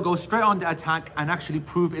 So they'll go straight on the attack and actually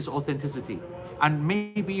prove its authenticity. And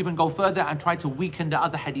maybe even go further and try to weaken the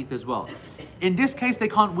other hadith as well. In this case, they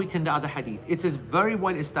can't weaken the other hadith. It is very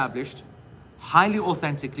well established, highly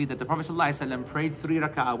authentically, that the Prophet ﷺ prayed 3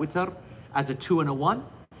 raka'ah witr as a 2 and a 1,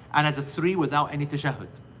 and as a 3 without any tashahhud.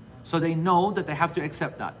 So they know that they have to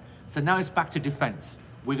accept that. So now it's back to defense.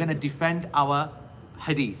 We're going to defend our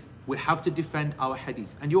hadith. We have to defend our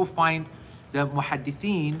hadith. And you'll find the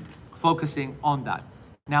muhaddithin focusing on that.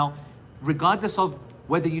 Now, regardless of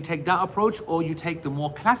whether you take that approach or you take the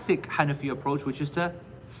more classic Hanafi approach, which is to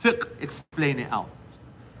fiqh explain it out.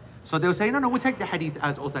 So they'll say, no, we'll take the hadith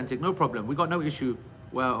as authentic, no problem. We got no issue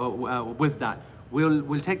with that.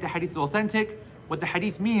 We'll take the hadith as authentic. What the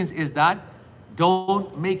hadith means is that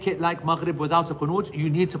don't make it like Maghrib without a qunut. You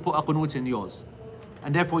need to put a qunut in yours.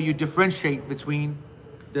 And therefore you differentiate between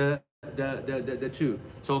the two.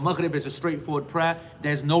 So Maghrib is a straightforward prayer.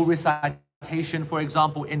 There's no recitation, for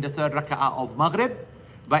example, in the third rak'ah of Maghrib.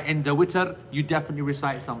 But in the witr, you definitely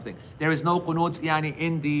recite something. There is no qunut yani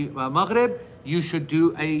in the Maghrib. You should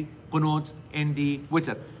do a qunut in the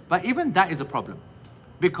witr. But even that is a problem,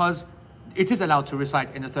 because it is allowed to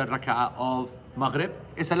recite in the third rak'ah of Maghrib.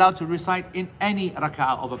 It's allowed to recite in any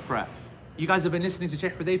rak'ah of a prayer. You guys have been listening to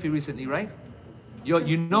Sheikh Hudayfi recently, right?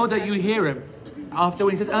 You know that you hear him after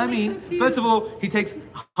when he says Ameen. First of all, he takes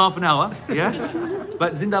half an hour, yeah?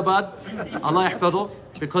 But Zindabad, Allah yahfadhu,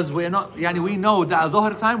 because we're not, yani we know that at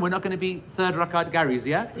Dhuhr time, we're not going to be third rakat Gary's,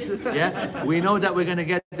 yeah? Yeah? We know that we're going to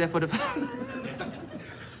get there for the...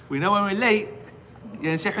 We know when we're late,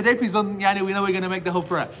 yeah, Sheikh Hudayfi's on, yani we know we're going to make the whole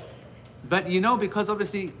prayer. But you know, because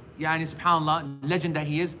obviously, yani subhanAllah, legend that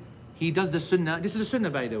he is, he does the sunnah. This is a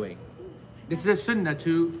sunnah, by the way. This is a sunnah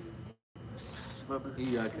to...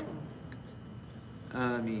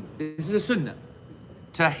 This is a sunnah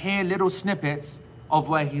to hear little snippets of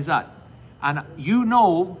where he's at. And you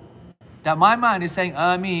know that my man is saying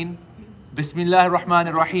Ameen, Bismillah ar-Rahman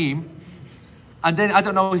ar-Rahim, and then I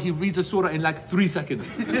don't know, he reads a surah in like 3 seconds.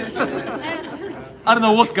 I don't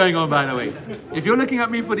know what's going on, by the way. If you're looking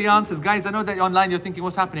at me for the answers, guys, I know that online you're thinking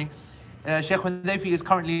what's happening. Sheikh Hudayfi is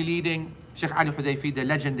currently leading, Sheikh Ali Hudayfi, the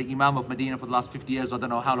legend, the Imam of Medina for the last 50 years, I don't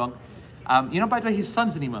know how long. You know, by the way, his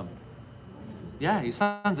son's an Imam. Yeah, his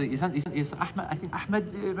son's Ahmad, I think Ahmad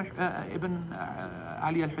ibn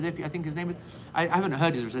Ali al-Hudayfi, I think his name is. I haven't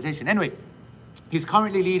heard his recitation. Anyway, he's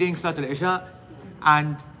currently leading Salat al-Isha,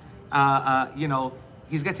 and you know,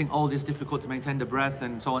 he's getting old, it's difficult to maintain the breath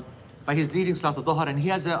and so on. But he's leading Salat al-Dhuhr, and he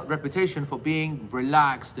has a reputation for being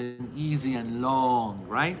relaxed and easy and long,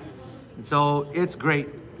 right? And so it's great.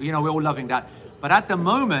 You know, we're all loving that. But at the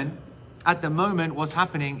moment, what's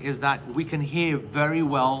happening is that we can hear very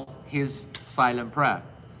well his silent prayer.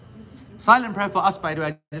 Silent prayer for us, by the way,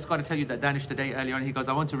 I just got to tell you that Danish today earlier on, he goes,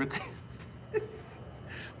 I want to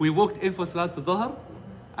we walked in for Salat al-Dhuhr.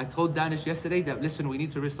 I told Danish yesterday that, listen, we need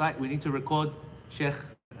to record Sheikh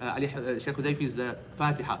Hudayfi's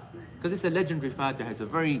Fatiha, because it's a legendary Fatiha, it's a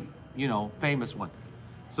very, you know, famous one.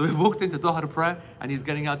 So we walked into Dhuhr prayer and he's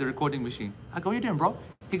getting out the recording machine. I go, what are you doing, bro?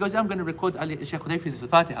 He goes, yeah, I'm going to record Sheikh Hudayfi's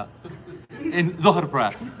Fatiha in Dhuhr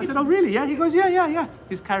prayer. I said, oh really? Yeah. He goes, yeah.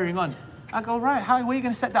 He's carrying on. I go, right, where are you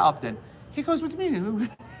going to set that up then? He goes, what do you mean?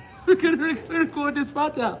 We're going to record this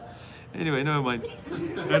Fatiha. Anyway, never mind.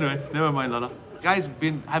 Never mind, Lala. Guy's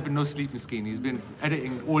been having no sleep, miskin. He's been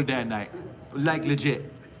editing all day and night. Like legit.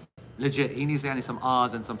 He needs some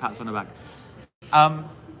R's and some pats on the back.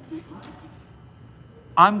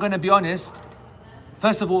 I'm going to be honest.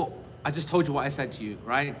 First of all, I just told you what I said to you,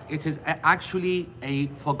 right? It is actually a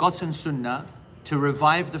forgotten sunnah to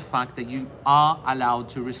revive the fact that you are allowed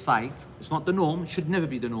to recite. It's not the norm, should never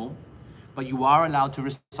be the norm, but you are allowed to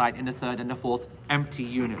recite in the third and the fourth empty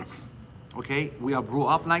units. Okay, we are brought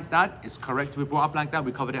up like that. It's correct to be brought up like that.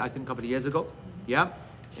 We covered it, I think, a couple of years ago. Yeah,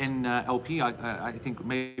 in LP. I think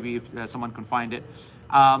maybe if someone can find it.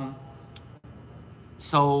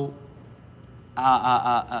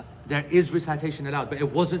 There is recitation allowed, but it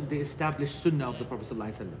wasn't the established sunnah of the Prophet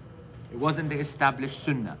ﷺ. It wasn't the established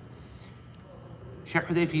sunnah. Sheikh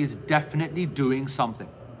Hudayfi is definitely doing something.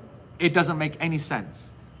 It doesn't make any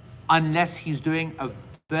sense unless he's doing a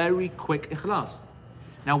very quick ikhlas.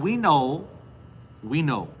 Now we know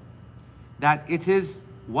that it is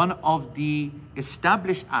one of the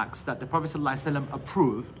established acts that the Prophet ﷺ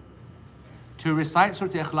approved to recite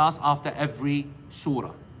Surah Ikhlas after every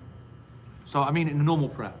surah. So, I mean, in a normal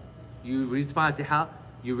prayer, you read Fatiha,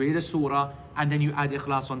 you read a surah, and then you add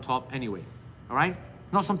Ikhlas on top anyway. All right?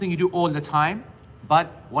 Not something you do all the time, but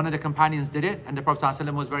one of the companions did it, and the Prophet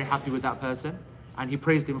ﷺ was very happy with that person, and he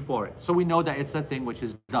praised him for it. So we know that it's a thing which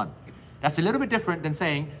is done. That's a little bit different than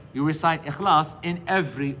saying you recite Ikhlas in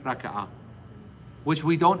every raka'ah, which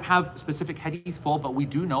we don't have specific hadith for, but we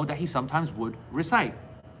do know that he sometimes would recite.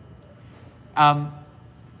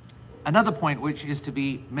 Another point which is to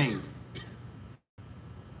be made.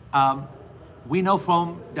 We know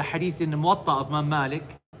from the hadith in the Muwatta of Imam Malik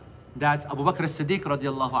that Abu Bakr as-Siddiq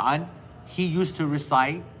radiallahu anh, he used to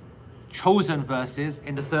recite chosen verses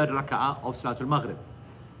in the third raka'ah of Salatul Maghrib.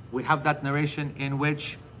 We have that narration in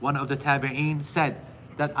which one of the tabi'een said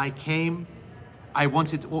that I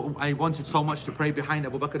wanted so much to pray behind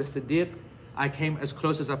Abu Bakr as-Siddiq. I came as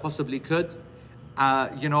close as I possibly could.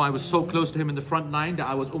 You know, I was so close to him in the front line that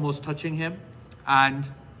I was almost touching him. And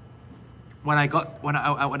when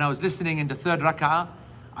I was listening in the third rak'ah,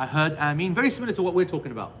 I heard Ameen, very similar to what we're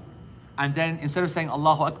talking about. And then instead of saying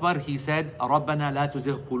Allahu Akbar, he said, رَبَّنَا لَا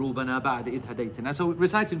تُزِغْ قُلُوبَنَا بَعْدَ إِذْ هَدَيْتَنَا. So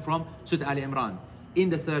reciting from Surah Al Imran in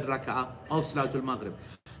the third rak'ah of Salatul Maghrib.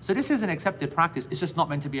 So this is an accepted practice. It's just not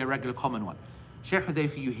meant to be a regular common one. Shaykh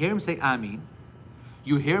Hudayfi, you hear him say Ameen.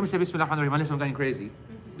 You hear him say Bismillah ar-Rahman ar-Rahim, unless I'm going crazy.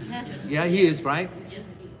 Yes. Yeah, he is, right?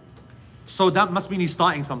 So that must mean he's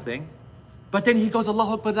starting something. But then he goes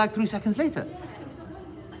Allahu Akbar like 3 seconds later.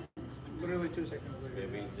 Literally 2 seconds later.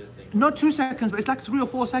 Not 2 seconds, but it's like 3 or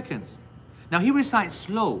 4 seconds. Now he recites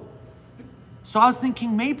slow. So I was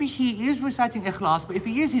thinking maybe he is reciting Ikhlas, but if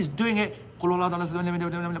he is, he's doing it. That's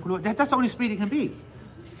the only speed it can be. Is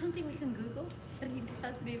this something we can Google? That he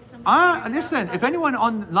has maybe something. Listen, if anyone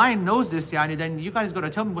online knows this, Yani, then you guys got to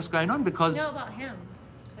tell me what's going on because. Know about him.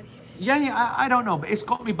 But he's, Yeah, I don't know, but it's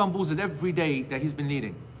got me bamboozled every day that he's been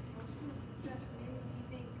leading. I just want to suggest, maybe do you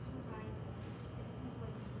think sometimes when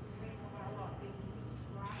you sleep about a lot, they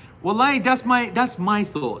use Wallahi, that's my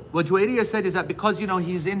thought. What Juwayriyah said is that because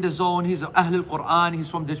he's in the zone, he's Ahl al-Quran, he's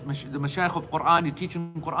from the Mashayikh of Quran, he's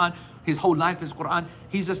teaching Quran, his whole life is Quran,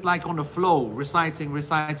 he's just like on the flow, reciting.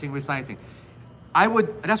 That's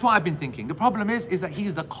what I've been thinking. The problem is that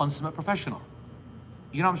he's the consummate professional.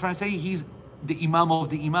 You know what I'm trying to say? He's the Imam of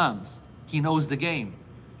the Imams. He knows the game.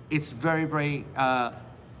 It's very, very,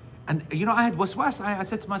 and I had waswas. I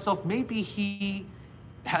said to myself, maybe he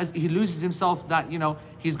loses himself that,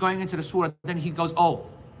 he's going into the surah, then he goes, oh.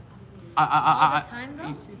 all the time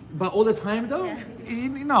though? But all the time though? Yeah.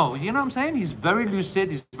 You know what I'm saying? He's very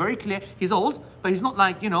lucid, he's very clear. He's old, but he's not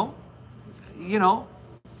like, And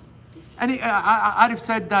I'd have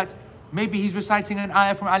said that maybe he's reciting an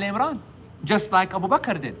ayah from Al Imran, just like Abu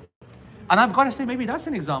Bakr did. And I've got to say, maybe that's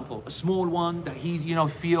an example, a small one that he,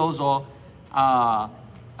 feels or, I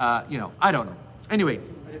don't know. Anyway.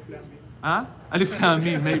 Alif Lam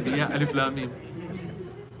Mim, maybe, yeah, Alif Lam Mim.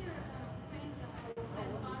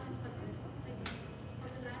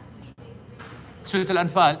 Surah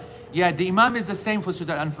Al-Anfal, yeah, the Imam is the same for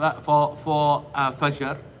Surah Al-Anfal, for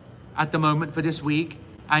Fajr at the moment for this week.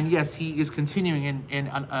 And yes, he is continuing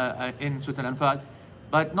in Surah Al-Anfal,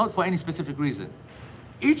 but not for any specific reason.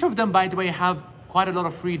 Each of them, by the way, have quite a lot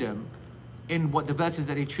of freedom in what the verses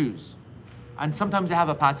that they choose. And sometimes they have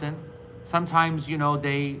a pattern. Sometimes,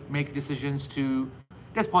 they make decisions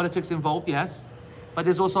there's politics involved, yes. But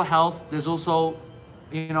there's also health, there's also,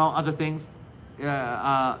 other things.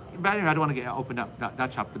 But anyway, I don't want to open up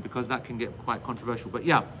that chapter because that can get quite controversial. But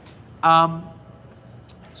yeah.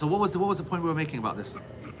 So what was the point we were making about this?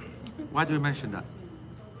 Why did we mention that?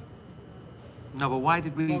 No, but why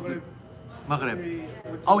did we... Maghrib.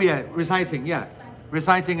 Oh yeah, reciting, yeah.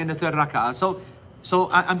 Reciting in the third rak'ah. So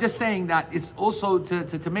I'm just saying that it's also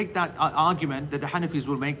to make that argument that the Hanafis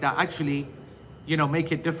will make that actually,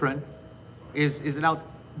 make it different is allowed.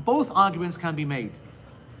 Both arguments can be made.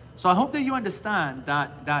 So I hope that you understand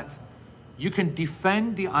that you can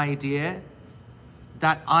defend the idea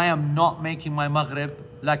that I am not making my Maghrib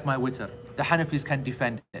like my witr. The Hanafis can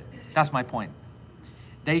defend it. That's my point.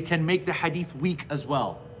 They can make the hadith weak as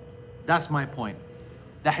well. That's my point.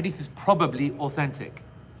 The hadith is probably authentic.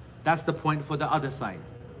 That's the point for the other side.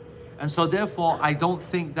 And so therefore, I don't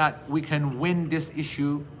think that we can win this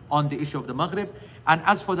issue on the issue of the Maghrib. And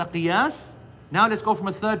as for the Qiyas, now let's go from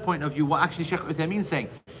a third point of view, what actually Shaykh Uthaymeen is saying.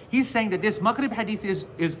 He's saying that this Maghrib hadith is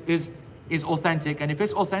authentic. And if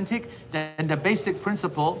it's authentic, then the basic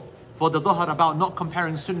principle for the Dhuhr about not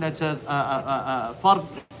comparing Sunnah to Fard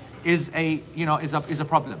is a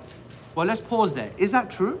problem. Well, let's pause there. Is that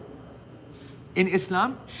true? In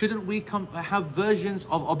Islam, shouldn't we have versions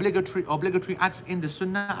of obligatory acts in the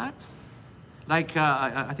Sunnah acts? Like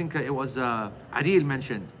I think it was Adil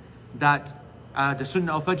mentioned that the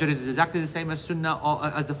Sunnah of Fajr is exactly the same as Sunnah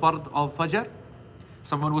as the Fard of Fajr.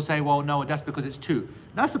 Someone will say, well, no, that's because it's two.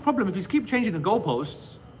 That's the problem. If you keep changing the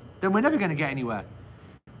goalposts, then we're never going to get anywhere.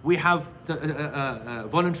 We have the,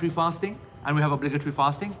 voluntary fasting and we have obligatory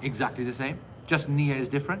fasting, exactly the same. Just niyyah is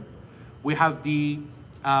different. We have the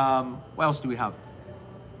what else do we have?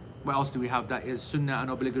 What else do we have that is sunnah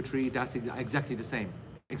and obligatory? That's exactly the same,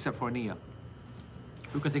 except for niyyah.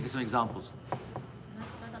 Who can think of some examples?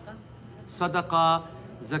 Sadaqah,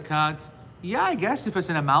 zakat. Yeah, I guess if it's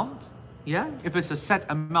an amount. Yeah, if it's a set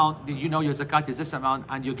amount, then your zakat is this amount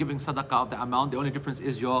and you're giving sadaqah of the amount. The only difference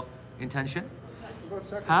is your intention.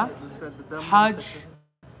 Huh? Hajj.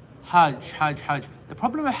 The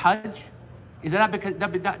problem with Hajj is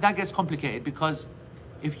that gets complicated because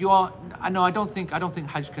if you are, no, I don't think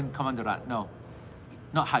Hajj can come under that. No,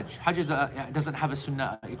 not Hajj. Hajj doesn't have a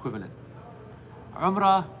Sunnah equivalent.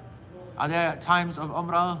 Umrah, are there times of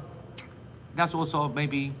Umrah? That's also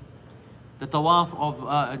maybe the tawaf of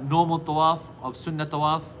normal tawaf, of sunnah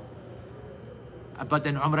tawaf, but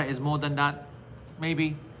then Umrah is more than that,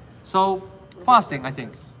 maybe. So fasting, I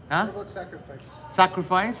think. Huh? What about sacrifice?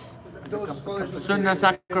 Sacrifice, Those scholars would sunnah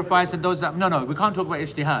say- sacrifice, and those that no, we can't talk about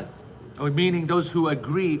ijtihad. Meaning those who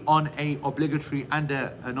agree on a obligatory and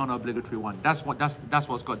a non-obligatory one. That's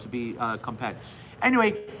what's got to be compared.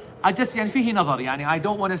 Anyway, I just يعني فيه نظر يعني I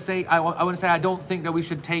don't want to say I want to say I don't think that we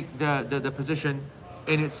should take the position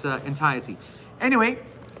in its entirety. Anyway,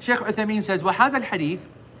 Sheikh Uthaymeen says وهذا الحديث,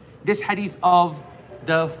 this hadith of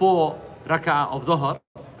the 4 rak'ah of dhuhr.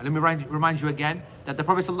 Let me remind you again that the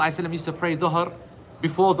Prophet ﷺ used to pray dhuhr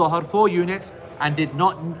before dhuhr 4 units and did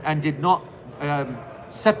not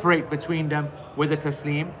separate between them with a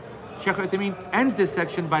taslim. Shaykh Uthaymeen ends this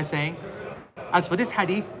section by saying, as for this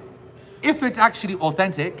hadith, if it's actually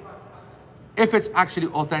authentic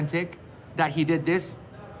that he did this,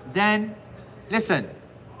 then listen,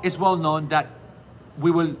 it's well known that we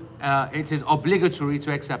will it is obligatory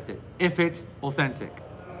to accept it if it's authentic.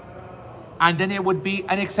 And then it would be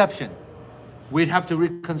an exception. We'd have to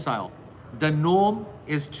reconcile. The norm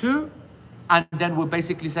is 2, and then we'll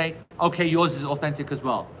basically say, okay, yours is authentic as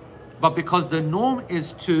well. But because the norm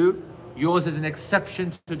is 2, yours is an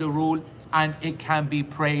exception to the rule, and it can be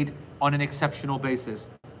prayed on an exceptional basis.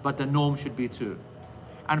 But the norm should be 2.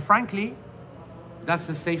 And frankly, that's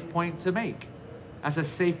a safe point to make. That's a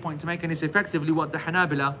safe point to make, and it's effectively what the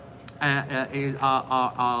Hanabila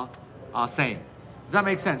are saying. Does that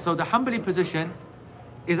make sense? So the Hanbali position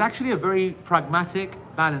is actually a very pragmatic,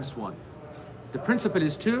 balanced one. The principle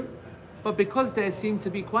is 2, but because there seems to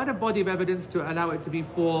be quite a body of evidence to allow it to be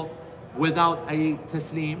 4 without a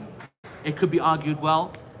taslim, it could be argued,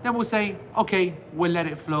 well, then we'll say, okay, we'll let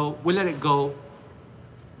it flow, we'll let it go.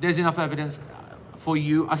 There's enough evidence for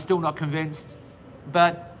you, are still not convinced,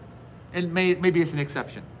 but maybe it's an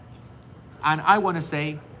exception. And I want to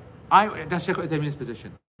say, that's Shaykh Uthaymeen's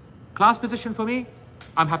position. Class position for me,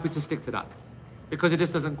 I'm happy to stick to that, because it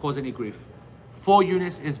just doesn't cause any grief. 4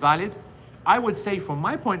 units is valid. I would say from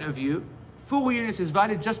my point of view, 4 units is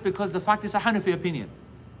valid just because the fact is a Hanafi opinion.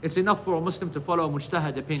 It's enough for a Muslim to follow a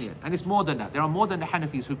mujtahid opinion. And it's more than that. There are more than the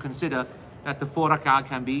Hanafis who consider that the 4 rak'ah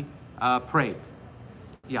can be prayed.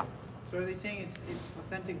 Yeah. So are they saying it's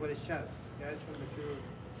authentic but it's shadh? Yeah, it's from the true.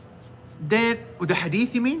 Then, the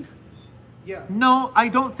hadith you mean? Yeah. No, I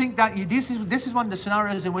don't think that, this is one of the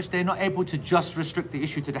scenarios in which they're not able to just restrict the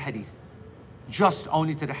issue to the hadith. Just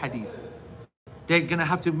only to the hadith. They're going to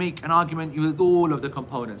have to make an argument with all of the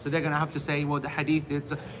components. So they're going to have to say, well, the hadith,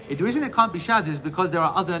 the reason it can't be shadh is because there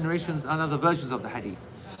are other narrations and other versions of the hadith.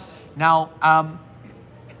 Now,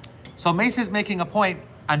 so Mace is making a point,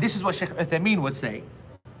 and this is what Shaykh Uthaymeen would say.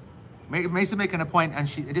 Mace is making a point, and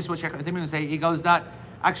this is what Shaykh Uthaymeen would say. He goes that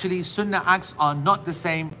actually sunnah acts are not the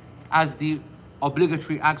same as the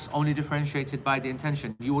obligatory acts, only differentiated by the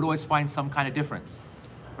intention. You would always find some kind of difference,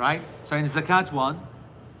 right? So in the zakat one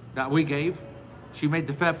that we gave, she made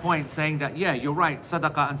the fair point saying that, yeah, you're right,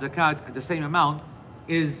 sadaqah and zakat at the same amount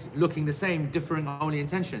is looking the same, differing only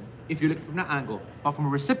intention, if you look from that angle. But from a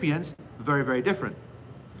recipient, very, very different.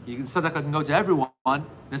 Sadaqah can go to everyone,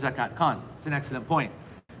 the zakat can't. It's an excellent point.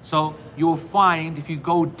 So you'll find, if you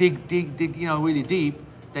go dig, really deep,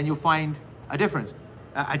 then you'll find a difference.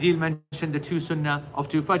 Adil mentioned the 2 sunnah of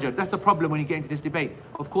 2 fajr. That's the problem when you get into this debate.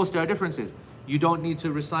 Of course, there are differences. You don't need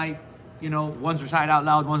to recite, one's recited out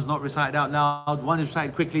loud, one's not recited out loud, one is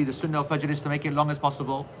recited quickly, the sunnah of fajr is to make it long as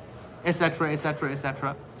possible, etc., etc.,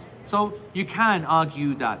 etc. So you can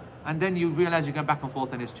argue that, and then you realize you go back and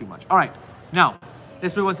forth and it's too much. All right, now,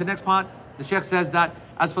 let's move on to the next part. The Sheikh says that,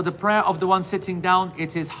 as for the prayer of the one sitting down,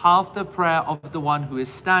 it is half the prayer of the one who is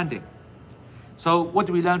standing. So what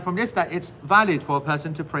do we learn from this? That it's valid for a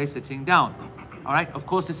person to pray sitting down. All right, of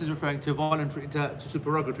course, this is referring to voluntary, to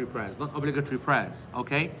supererogatory prayers, not obligatory prayers,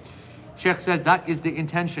 okay? Sheikh says that is the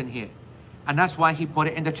intention here. And that's why he put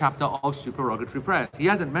it in the chapter of supererogatory prayers. He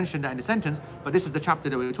hasn't mentioned that in the sentence, but this is the chapter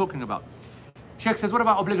that we're talking about. Sheikh says, what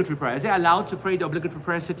about obligatory prayer? Is it allowed to pray the obligatory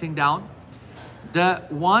prayer sitting down? The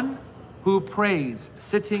one who prays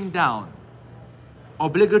sitting down,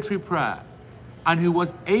 obligatory prayer, and who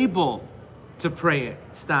was able to pray it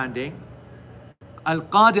standing,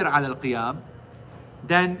 al-qadir al-qiyam,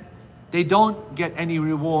 then they don't get any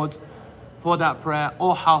reward for that prayer,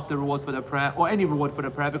 or half the reward for the prayer, or any reward for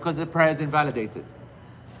the prayer, because the prayer is invalidated.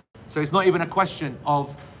 So it's not even a question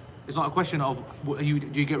of, do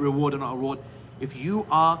you get reward or not reward. If you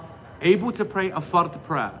are able to pray a fard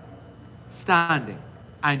prayer standing,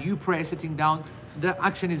 and you pray sitting down, the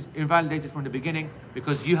action is invalidated from the beginning,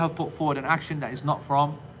 because you have put forward an action that is not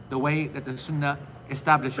from the way that the sunnah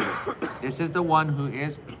establishes it. This is the one who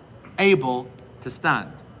is able to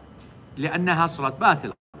stand. لأنها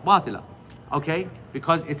صلاة باطلة. Okay?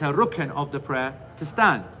 Because it's a rukn of the prayer to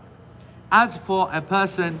stand. As for a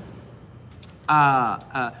person,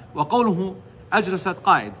 وقوله أجلست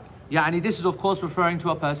قائد. يعني this is of course referring to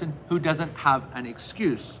a person who doesn't have an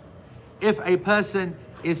excuse. If a person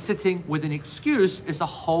is sitting with an excuse, it's a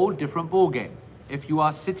whole different ballgame. If you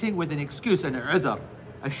are sitting with an excuse, an udhr,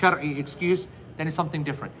 a shar'i excuse, then it's something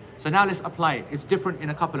different. So now let's apply it. It's different in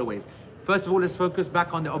a couple of ways. First of all, let's focus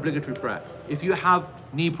back on the obligatory prayer. If you have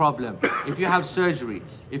knee problem, if you have surgery,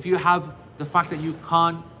 if you have the fact that you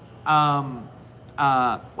can't,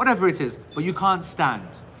 whatever it is, but you can't stand,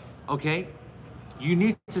 okay? You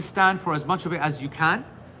need to stand for as much of it as you can,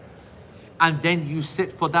 and then you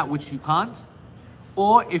sit for that which you can't.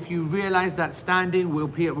 Or if you realize that standing will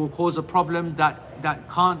cause a problem that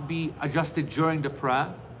can't be adjusted during the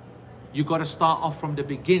prayer, you got to start off from the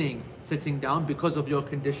beginning sitting down because of your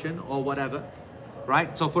condition or whatever,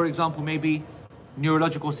 right? So for example, maybe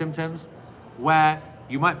neurological symptoms where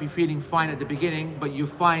you might be feeling fine at the beginning, but you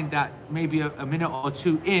find that maybe a minute or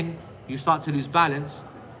two in, you start to lose balance,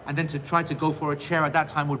 and then to try to go for a chair at that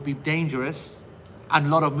time would be dangerous and a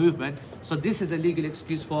lot of movement. So this is a legal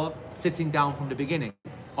excuse for sitting down from the beginning,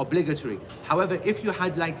 obligatory. However, if you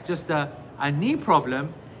had like just a knee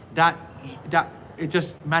problem that it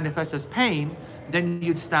just manifests as pain, then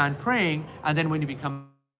you'd stand praying, and then when you become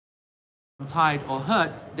tired or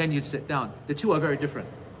hurt, then you'd sit down. The two are very different.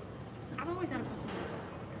 I've always had a question about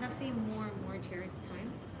that because I've seen more and more chairs with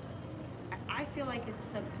time. I feel like it's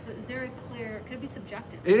so is there a clear? Could it be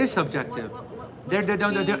subjective? It is subjective. What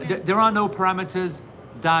There are no parameters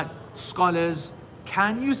that scholars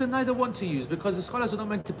can use and neither want to use, because the scholars are not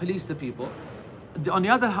meant to police the people. On the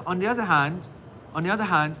other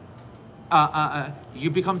hand, you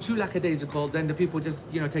become too lackadaisical, then the people just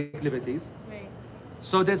take liberties. Right.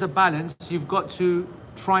 So there's a balance. You've got to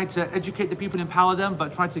try to educate the people, empower them,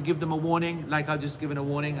 but try to give them a warning, like I've just given a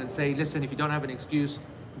warning, and say, listen, if you don't have an excuse,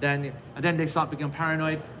 then they start becoming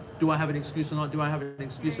paranoid. Do I have an excuse or not? Do I have an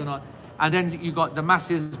excuse or not? And then you got the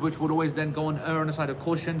masses, which would always then go on the side of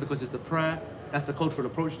caution because it's the prayer. That's the cultural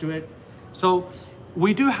approach to it. So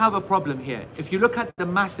we do have a problem here. If you look at the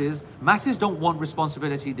masses don't want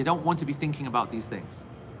responsibility. They don't want to be thinking about these things,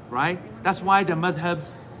 right? That's why the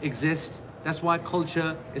madhabs exist. That's why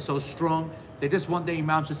culture is so strong. They just want the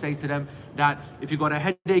imams to say to them that if you've got a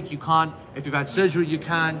headache, you can't. If you've had surgery, you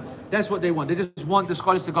can. That's what they want. They just want the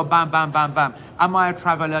scholars to go bam, bam, bam, bam. Am I a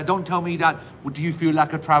traveler? Don't tell me that. Do you feel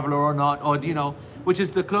like a traveler or not? Or do you know, which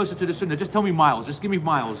is the closer to the sunnah. Just tell me miles. Just give me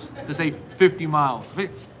miles. Just say 50 miles.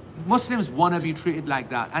 Muslims want to be treated like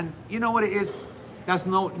that. And you know what it is? There's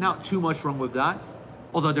not too much wrong with that.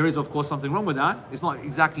 Although there is, of course, something wrong with that. It's not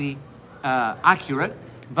exactly accurate.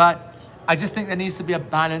 But I just think there needs to be a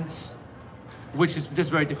balance, which is just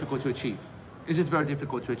very difficult to achieve. It's just very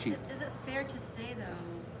difficult to achieve. Is it fair to say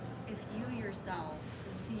though, if you yourself,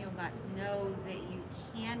 this is between you and God, know that you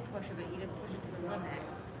can push it, but you didn't push it to the limit,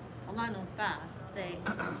 Allah knows best, that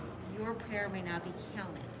your prayer may not be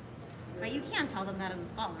counted. Right? You can't tell them that as a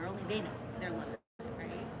scholar, only they know their limit,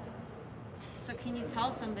 right? So can you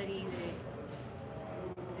tell somebody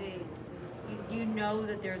that you know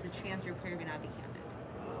that there's a chance your prayer may not be counted?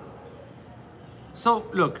 So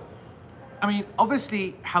look, I mean,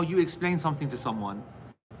 obviously how you explain something to someone,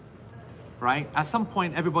 right? At some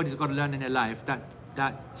point, everybody's got to learn in their life that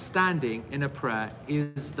standing in a prayer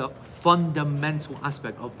is the fundamental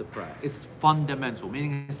aspect of the prayer. It's fundamental,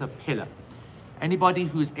 meaning it's a pillar. Anybody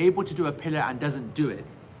who is able to do a pillar and doesn't do it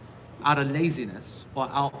out of laziness or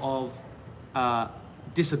out of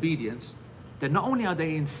disobedience, then not only are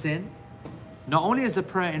they in sin, not only is the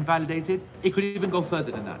prayer invalidated, it could even go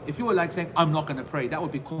further than that. If you were like saying, I'm not going to pray, that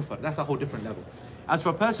would be kufr. That's a whole different level. As for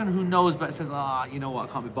a person who knows but says, you know what,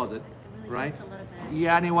 I can't be bothered, right?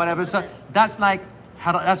 Yeah, I mean, whatever. So that's like,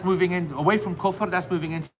 that's moving in away from kufr, that's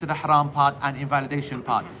moving into the haram part and invalidation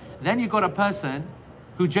part. Then you got a person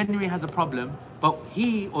who genuinely has a problem, but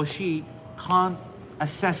he or she can't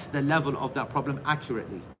assess the level of that problem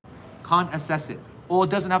accurately, can't assess it, or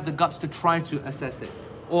doesn't have the guts to try to assess it,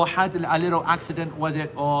 or had a little accident with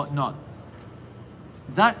it or not.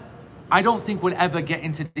 That, I don't think will ever get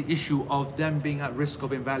into the issue of them being at risk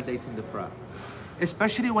of invalidating the prayer.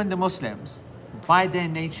 Especially when the Muslims, by their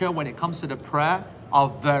nature, when it comes to the prayer, are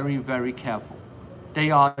very, very careful.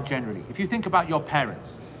 They are generally. If you think about your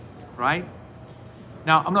parents, right?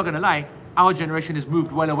 Now, I'm not gonna lie, our generation has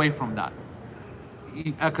moved well away from that.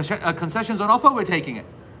 Concessions on offer, we're taking it.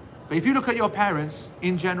 But if you look at your parents,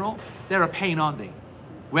 in general, they're a pain, aren't they?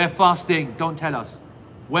 We're fasting, don't tell us.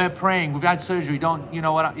 We're praying, we've had surgery, don't,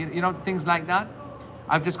 things like that.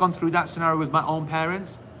 I've just gone through that scenario with my own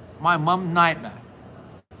parents. My mum, nightmare.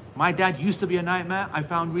 My dad used to be a nightmare. I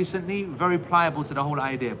found recently very pliable to the whole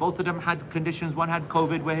idea. Both of them had conditions. One had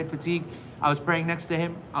COVID, where he had fatigue. I was praying next to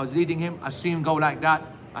him. I was leading him. I see him go like that.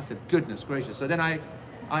 I said, goodness gracious. So then I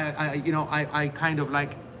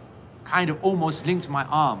kind of almost linked my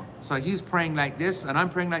arm. So he's praying like this and I'm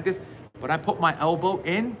praying like this, but I put my elbow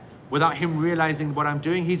in without him realizing what I'm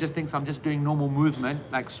doing. He just thinks I'm just doing normal movement,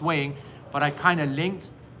 like swaying, but I kind of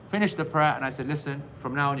linked, finished the prayer, and I said, listen,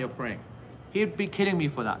 from now on you're praying. He'd be killing me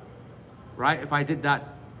for that, right? If I did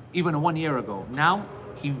that even 1 year ago. Now,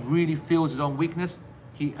 he really feels his own weakness.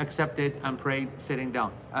 He accepted and prayed sitting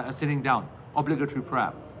down, obligatory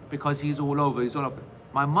prayer, because he's all over.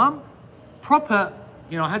 My mum, proper,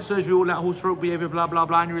 had surgery, all that whole stroke behavior, blah, blah,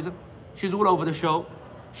 blah, aneurysm. She's all over the show.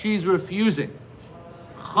 She's refusing.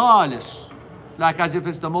 Khalis. Like as if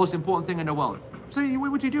it's the most important thing in the world. So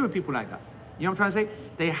what do you do with people like that? You know what I'm trying to say?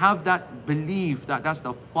 They have that belief that that's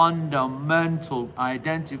the fundamental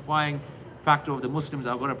identifying factor of the Muslims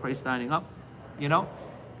that are going to pray standing up.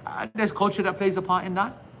 There's culture that plays a part in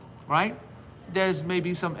that, right? There's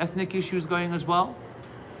maybe some ethnic issues going as well.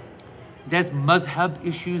 There's madhab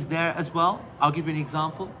issues there as well. I'll give you an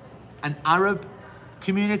example. An Arab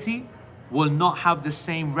community will not have the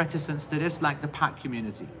same reticence to this like the Pak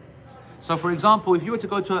community. So for example, if you were to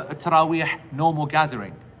go to a Taraweeh normal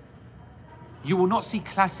gathering, you will not see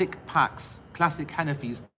classic Paks, classic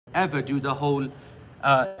Hanafis ever do the whole,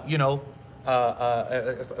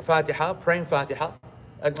 Fatiha, praying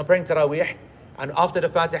Taraweeh, and after the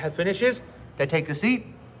Fatiha finishes, they take a seat,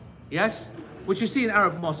 yes? Which you see in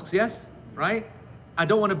Arab mosques, yes? Right? I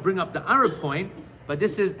don't want to bring up the Arab point, but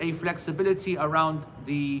this is a flexibility around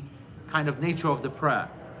the kind of nature of the prayer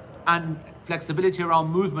and flexibility around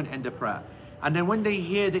movement in the prayer. And then when they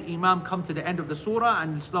hear the Imam come to the end of the surah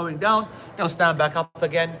and slowing down, they'll stand back up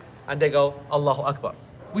again and they go, Allahu Akbar.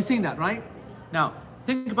 We've seen that, right? Now,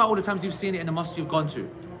 think about all the times you've seen it in the mosque you've gone to.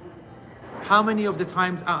 How many of the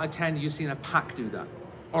times out of 10 you've seen a Pak do that?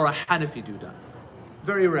 Or a Hanafi do that?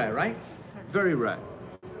 Very rare, right? Very rare.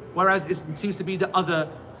 Whereas it seems to be the other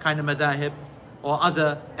kind of madhahib or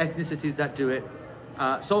other ethnicities that do it.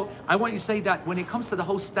 So I want you to say that when it comes to the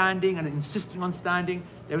whole standing and insisting on standing,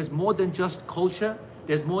 there is more than just culture.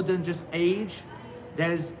 There's more than just age.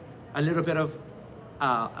 There's a little bit of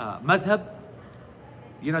madhab.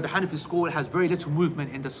 The Hanafi school has very little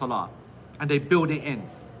movement in the salah and they build it in.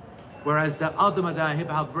 Whereas the other madhahib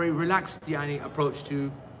have very relaxed approach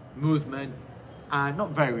to movement. Not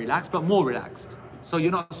very relaxed, but more relaxed. So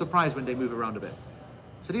you're not surprised when they move around a bit.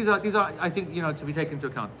 So these are I think, to be taken into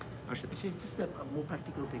account. Actually, just a more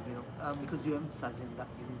practical thing, because you're emphasizing that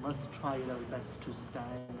you must try your level best to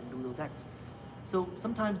stand and do those acts. So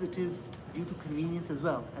sometimes it is due to convenience as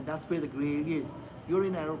well, and that's where the gray area is. You're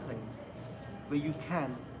in an aeroplane where you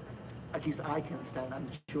can, at least I can stand. I'm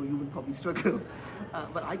sure you will probably struggle,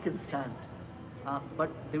 but I can stand. But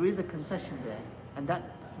there is a concession there, and that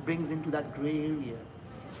brings into that gray area.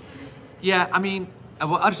 Yeah, I mean,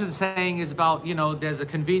 what Arshad is saying is about, there's a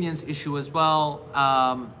convenience issue as well.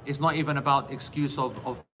 It's not even about excuse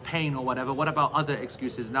of pain or whatever. What about other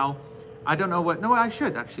excuses? Now, I don't know no, I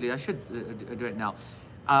should do it now.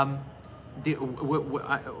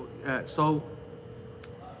 So,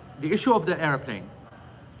 the issue of the airplane,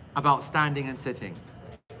 about standing and sitting.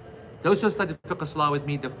 Those who have studied fiqh salah with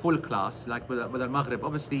me, the full class, like with al-Maghrib,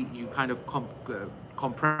 obviously you kind of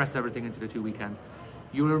compress everything into the 2 weekends.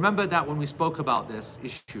 You will remember that when we spoke about this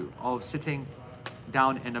issue of sitting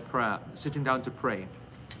down in a prayer, sitting down to pray,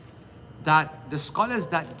 that the scholars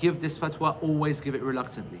that give this fatwa always give it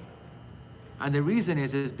reluctantly. And the reason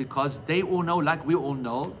is because they all know, like we all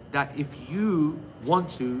know, that if you want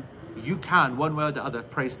to, you can, one way or the other,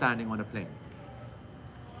 pray standing on a plane.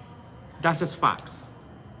 That's just facts,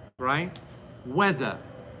 right? Whether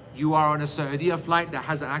you are on a Saudiya flight that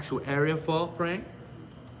has an actual area for praying,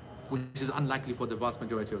 which is unlikely for the vast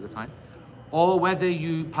majority of the time, or whether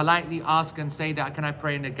you politely ask and say that, can I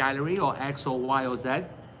pray in a gallery or X or Y or Z,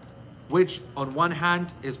 which on one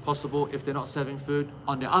hand is possible if they're not serving food.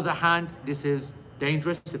 On the other hand, this is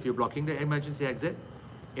dangerous if you're blocking the emergency exit.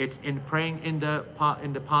 It's in praying in the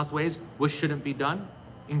pathways, which shouldn't be done,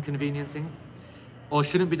 inconveniencing, or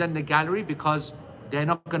shouldn't be done in the gallery because they're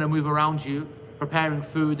not going to move around you, preparing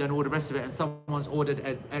food and all the rest of it, and someone's ordered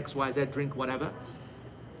an X, Y, Z drink, whatever.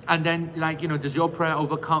 And then, does your prayer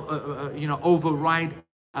override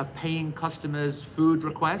a paying customer's food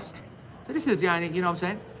request? So this is, you know what I'm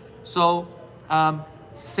saying? So,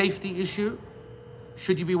 safety issue,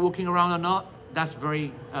 should you be walking around or not? that's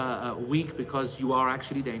very weak, because you are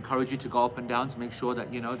actually, they encourage you to go up and down to make sure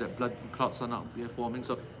that, you know, that blood clots are not forming.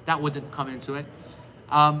 So that wouldn't come into it.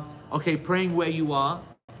 Okay, praying where you are.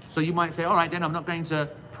 So you might say, all right, then I'm not going to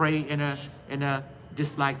pray in a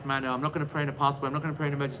disliked manner. I'm not going to pray in a pathway. I'm not going to pray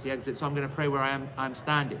in an emergency exit. So I'm going to pray where I'm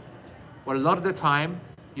standing. Well, a lot of the time,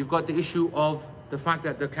 you've got the issue of the fact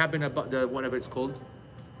that the cabin, the whatever it's called,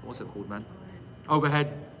 what's it called, man?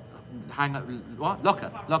 Overhead,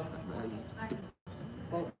 locker,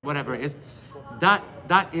 whatever it is,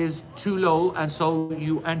 that is too low, and so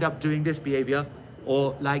you end up doing this behavior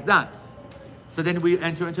or like that. So then we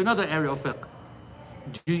enter into another area of fiqh.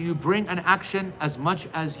 Do you bring an action as much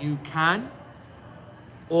as you can,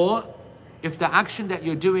 or if the action that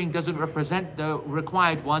you're doing doesn't represent the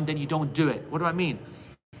required one, then you don't do it? What do I mean?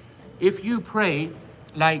 If you pray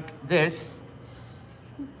like this,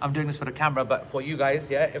 I'm doing this for the camera, but for you guys,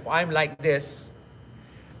 yeah, if I'm like this,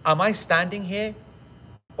 am I standing here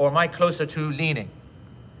or am I closer to leaning?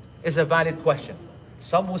 It's a valid question.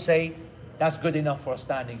 Some will say that's good enough for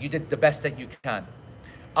standing. You did the best that you can.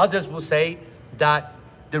 Others will say that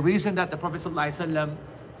the reason that the Prophet ﷺ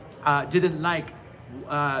didn't like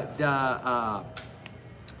I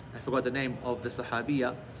forgot the name of the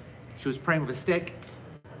Sahabiya, she was praying with a stick,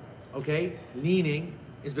 okay, leaning,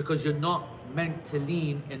 is because you're not meant to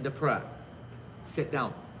lean in the prayer. Sit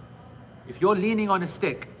down. If you're leaning on a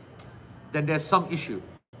stick, then there's some issue.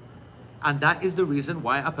 And that is the reason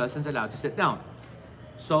why a person's allowed to sit down.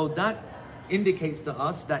 So that indicates to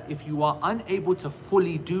us that if you are unable to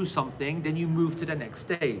fully do something, then you move to the next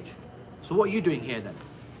stage. So what are you doing here then?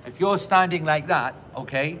 If you're standing like that,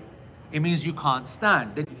 okay, it means you can't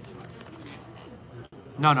stand.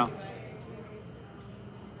 No.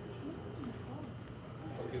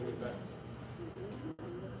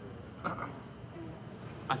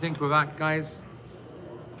 I think we're back, guys.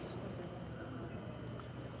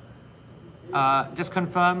 Just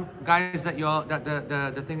confirm, guys, that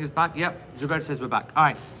the thing is back. Yep, Zubair says we're back. All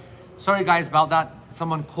right. Sorry, guys, about that.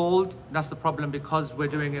 Someone called. That's the problem, because we're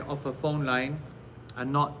doing it off a phone line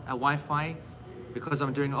and not a Wi-Fi. Because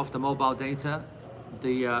I'm doing it off the mobile data,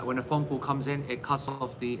 when a phone call comes in, it cuts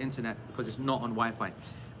off the internet because it's not on Wi-Fi.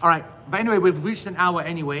 All right. But anyway, we've reached an hour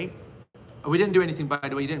anyway. We didn't do anything, by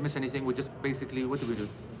the way. You didn't miss anything. We just basically, what did we do?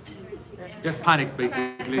 Just panicked,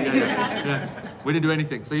 basically. Yeah. We didn't do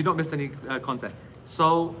anything, so you don't miss any content.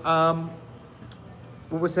 So,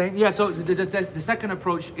 what we're saying? Yeah, so the second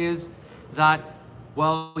approach is that,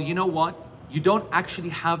 well, you know what? You don't actually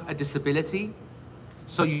have a disability,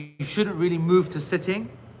 so you shouldn't really move to sitting.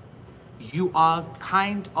 You are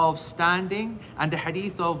kind of standing, and the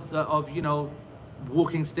hadith of you know,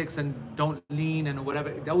 walking sticks and don't lean and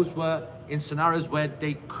whatever, those were in scenarios where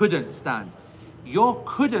they couldn't stand. Your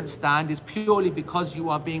couldn't stand is purely because you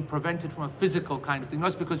are being prevented from a physical kind of thing,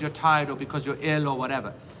 not because you're tired or because you're ill or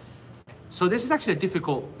whatever. So this is actually a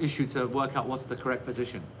difficult issue to work out what's the correct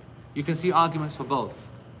position. You can see arguments for both.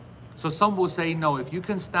 So some will say, no, if you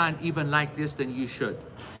can stand even like this, then you should.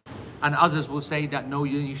 And others will say that, no,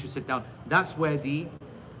 you should sit down. That's where the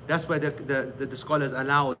scholars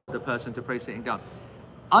allow the person to pray sitting down.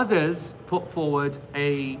 Others put forward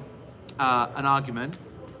an argument,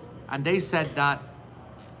 and they said that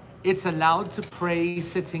it's allowed to pray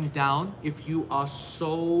sitting down if you are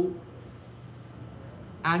so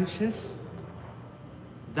anxious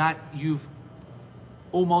that you've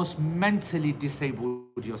almost mentally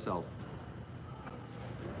disabled yourself.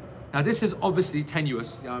 Now this is obviously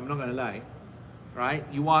tenuous, I'm not gonna lie, right?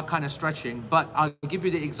 You are kind of stretching, but I'll give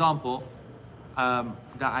you the example that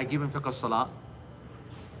I give in Fiqh as-Salah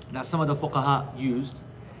that some of the fuqaha used.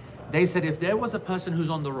 They said if there was a person who's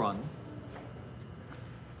on the run,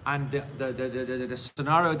 and the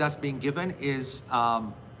scenario that's being given is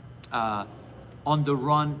on the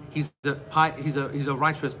run, he's a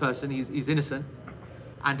righteous person, he's innocent,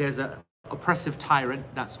 and there's an oppressive tyrant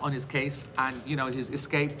that's on his case, and you know he's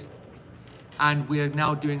escaped, and we are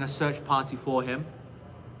now doing a search party for him,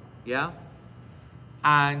 yeah,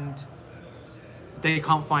 and they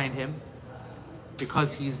can't find him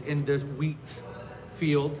because he's in the wheat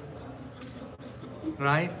field,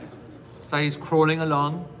 right? So he's crawling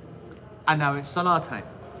along, and now it's Salah time.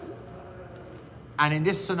 And in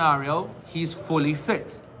this scenario, he's fully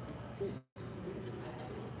fit.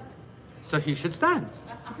 So he should stand.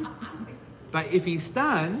 But if he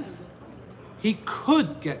stands, he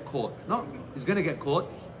could get caught. Not he's going to get caught.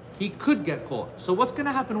 He could get caught. So what's going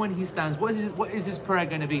to happen when he stands? What is his prayer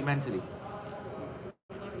going to be mentally?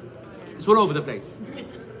 It's all over the place,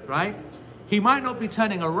 right? He might not be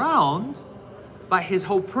turning around, but his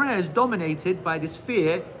whole prayer is dominated by this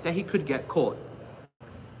fear that he could get caught.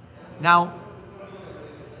 Now,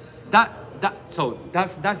 So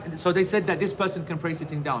they said that this person can pray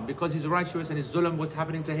sitting down because he's righteous and his zulm was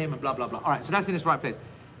happening to him and blah blah blah. All right, so that's in its right place.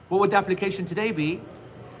 What would the application today be?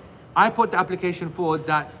 I put the application forward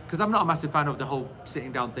that because I'm not a massive fan of the whole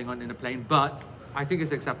sitting down thing in a plane, but I think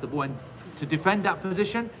it's acceptable. And to defend that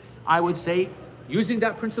position, I would say, using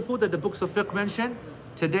that principle that the books of fiqh mention,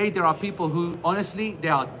 today there are people who honestly they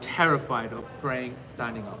are terrified of praying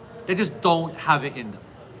standing up. They just don't have it in them.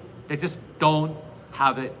 They just don't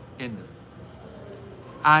have it in them.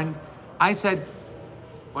 And I said,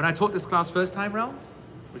 when I taught this class first time round,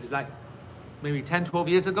 which is like maybe 10, 12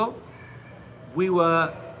 years ago, we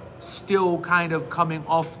were still kind of coming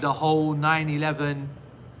off the whole 9/11,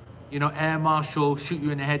 air marshal, shoot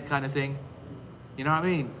you in the head kind of thing. You know what I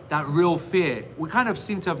mean? That real fear. We kind of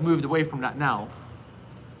seem to have moved away from that now.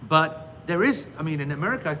 But there is, in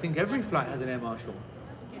America, I think every flight has an air marshal.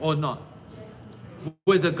 Or not.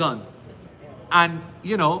 With a gun. And,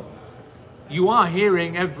 you are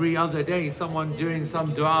hearing every other day someone doing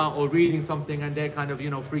some dua or reading something and they're kind of,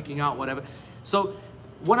 freaking out, whatever. So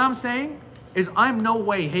what I'm saying is I'm no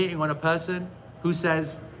way hating on a person who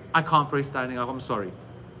says, I can't pray standing up, I'm sorry.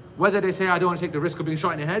 Whether they say, I don't want to take the risk of being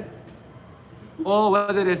shot in the head, or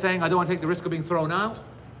whether they're saying, I don't want to take the risk of being thrown out,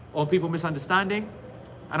 or people misunderstanding.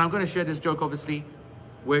 And I'm going to share this joke, obviously,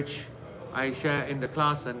 which I share in the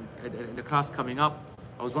class and in the class coming up.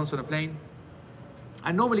 I was once on a plane.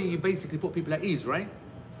 And normally you basically put people at ease, right?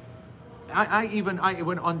 I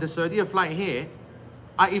went on the Saudiya flight here.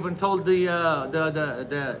 I even told the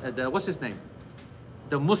what's his name?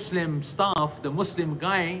 The Muslim staff, the Muslim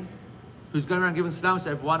guy who's going around giving salams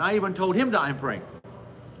to everyone. I even told him that I'm praying.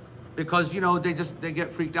 Because, they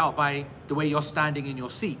get freaked out by the way you're standing in your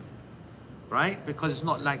seat, right? Because it's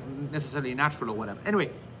not like necessarily natural or whatever. Anyway,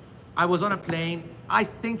 I was on a plane. I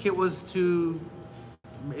think it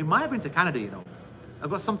might have been to Canada, I've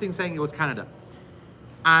got something saying it was Canada.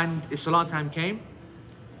 And Salah time came.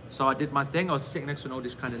 So I did my thing. I was sitting next to an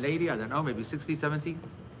oldish kind of lady. I don't know, maybe 60, 70.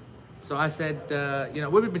 So I said,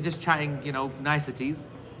 we've been just chatting, niceties.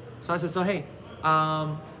 So I said, so hey,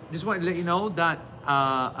 just wanted to let you know that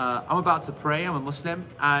I'm about to pray. I'm a Muslim.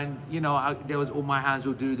 And, there was all my hands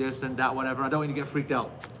will do this and that, whatever. I don't want you to get freaked out.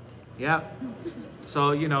 Yeah. So,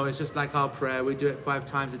 it's just like our prayer. We do it 5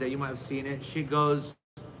 times a day. You might have seen it. She goes,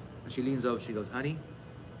 and she leans over. She goes, honey,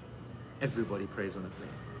 everybody prays on a plane.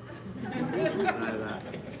 Like that.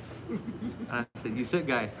 And I said, you sick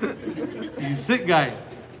guy. You sick guy.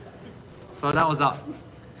 So that was that.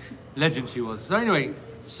 Legend she was. So anyway,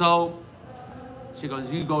 she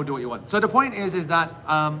goes, you go do what you want. So the point is that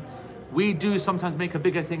we do sometimes make a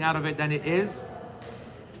bigger thing out of it than it is.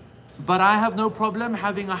 But I have no problem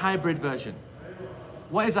having a hybrid version.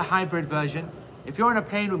 What is a hybrid version? If you're on a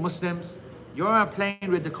plane with Muslims, you're on a plane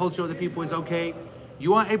with the culture of the people is okay,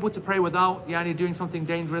 you are able to pray without doing something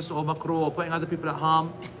dangerous or makruh or putting other people at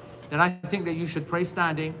harm, then I think that you should pray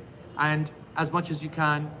standing, and as much as you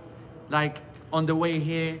can. Like on the way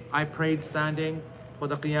here, I prayed standing for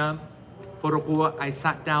the qiyam. For ruku', I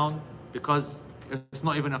sat down because it's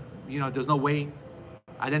not even there's no way.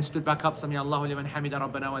 I then stood back up, Sami Allahu liman hamida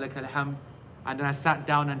rabbana wa lakal hamd, and then I sat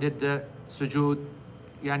down and did the sujood,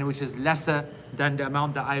 which is lesser than the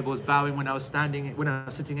amount that I was bowing when I was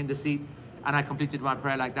sitting in the seat, and I completed my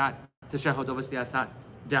prayer like that. Tashahhud, obviously I sat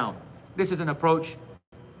down. This is an approach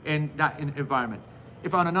in that environment.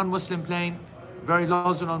 If I'm on a non-Muslim plane, very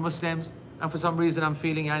loads of non-Muslims, and for some reason I'm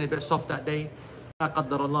feeling a bit soft that day,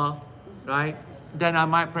 right? Then I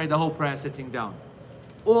might pray the whole prayer sitting down.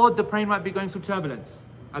 Or the plane might be going through turbulence.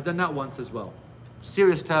 I've done that once as well.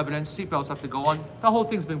 Serious turbulence, seatbelts have to go on. The whole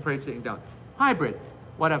thing's been prayed sitting down. Hybrid,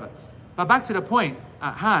 whatever. But back to the point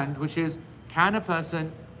at hand, which is, can a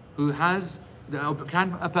person pray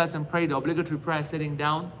the obligatory prayer sitting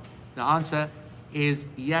down? The answer is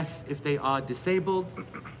yes, if they are disabled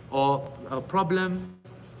or a problem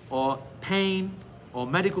or pain or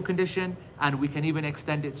medical condition, and we can even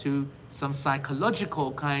extend it to some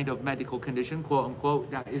psychological kind of medical condition, quote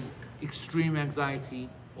unquote, that is extreme anxiety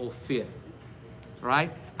or fear,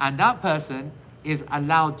 right? And that person is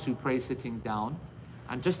allowed to pray sitting down.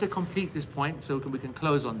 And just to complete this point, so we can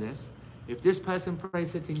close on this, if this person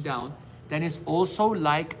prays sitting down, then it's also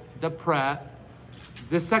like the prayer.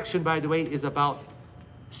 This section, by the way, is about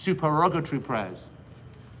supererogatory prayers,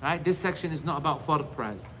 right? This section is not about fard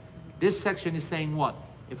prayers. This section is saying what?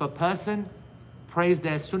 If a person prays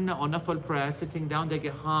their sunnah or nafil prayer sitting down, they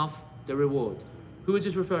get half the reward. Who is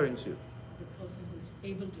this referring to? The person who is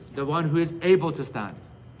able to stand. The one who is able to stand.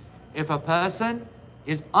 If a person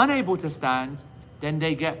is unable to stand, then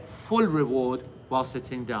they get full reward while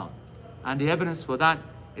sitting down. And the evidence for that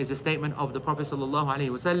is a statement of the Prophet sallallahu alaihi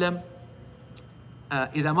wasallam.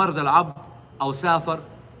 إذا مرض العبد أو سافر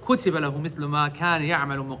كتب له مثل ما كان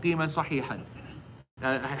يعمل مقيما صحيحا.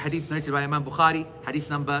 Hadith narrated by Imam Bukhari, hadith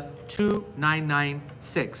number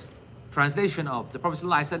 2996. Translation of the Prophet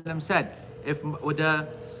ﷺ said, if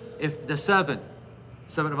the servant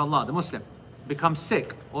of Allah, the Muslim, becomes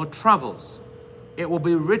sick or travels, it will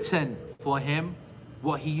be written for him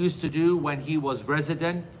what he used to do when he was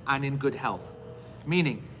resident and in good health.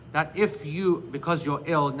 Meaning that if you, because you're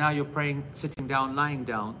ill, now you're praying sitting down, lying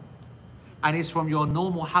down, and it's from your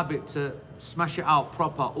normal habit to smash it out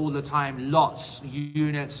proper all the time, lots,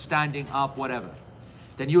 units, standing up, whatever,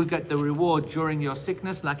 then you'll get the reward during your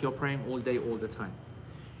sickness like you're praying all day, all the time.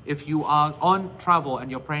 If you are on travel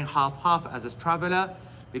and you're praying half as a traveler,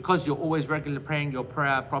 because you're always regularly praying your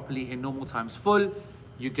prayer properly in normal times full,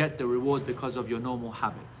 you get the reward because of your normal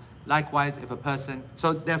habit. Likewise, if a person,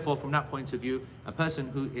 so therefore from that point of view, a person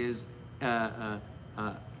who is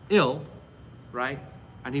ill, right,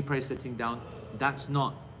 and he prays sitting down, that's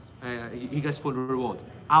not, he gets full reward.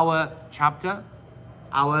 Our chapter,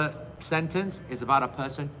 our sentence is about a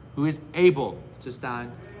person who is able to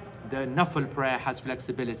stand. The nafil prayer has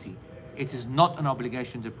flexibility. It is not an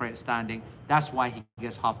obligation to pray standing. That's why he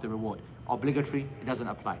gets half the reward. Obligatory, it doesn't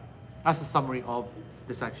apply. That's the summary of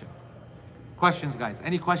the section. Questions, guys?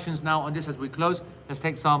 Any questions now on this as we close? Let's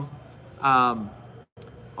take some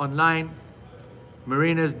online.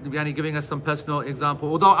 Marina's giving us some personal example.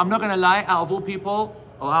 Although I'm not going to lie, out of all people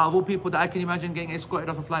that I can imagine getting escorted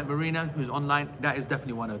off a flight, Marina, who's online, that is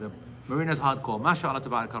definitely one of them. Marina's hardcore. MashaAllah,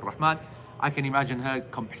 tabarak ar-Rahman. I can imagine her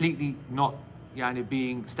completely not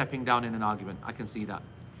stepping down in an argument. I can see that.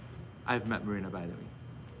 I've met Marina, by the way.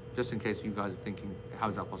 Just in case you guys are thinking, how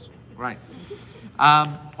is that possible? Right.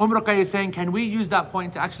 Ruqayya is saying, can we use that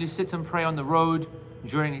point to actually sit and pray on the road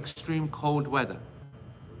during extreme cold weather?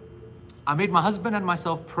 I made my husband and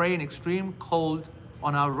myself pray in extreme cold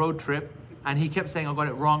on our road trip, and he kept saying I got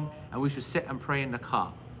it wrong and we should sit and pray in the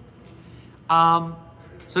car.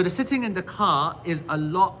 So the sitting in the car is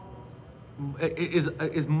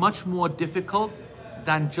is much more difficult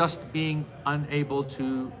than just being unable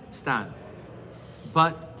to stand.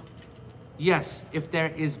 But yes, if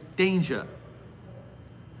there is danger,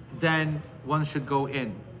 then one should go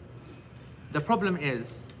in. The problem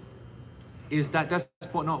is that that's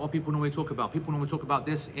not what people normally talk about. People normally talk about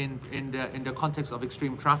this in the context of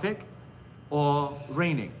extreme traffic or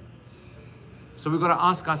raining. So we've got to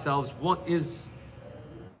ask ourselves, what is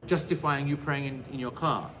justifying you praying in your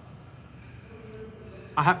car?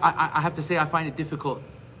 I have to say I find it difficult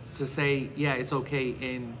to say, yeah, it's okay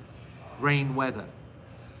in rain weather,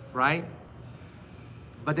 right?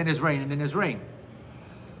 But then there's rain and then there's rain,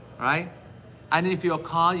 right? And if your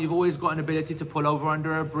car, you've always got an ability to pull over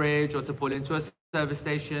under a bridge or to pull into a service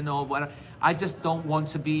station or whatever. I just don't want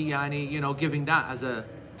to be, giving that as a...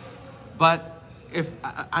 But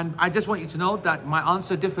and I just want you to know that my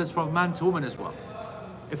answer differs from man to woman as well.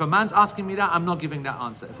 If a man's asking me that, I'm not giving that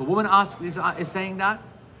answer. If a woman is saying that,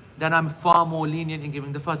 then I'm far more lenient in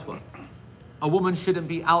giving the fatwa. A woman shouldn't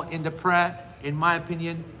be out in the prayer, in my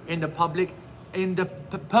opinion, in the public, in the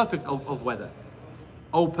perfect of weather.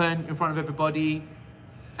 Open, in front of everybody,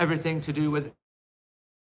 everything to do with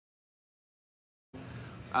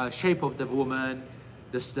shape of the woman,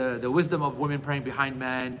 the wisdom of women praying behind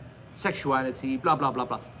men, sexuality, blah, blah, blah,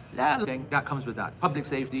 blah. That comes with that. Public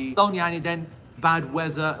safety, then bad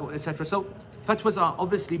weather, etc. So fatwas are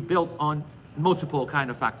obviously built on multiple kind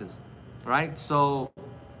of factors, right? So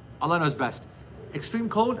Allah knows best. Extreme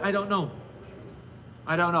cold, I don't know.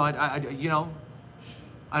 I don't know.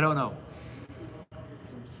 I don't know.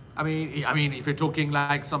 I mean, if you're talking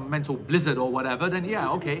like some mental blizzard or whatever, then yeah,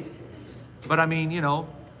 okay. But I mean,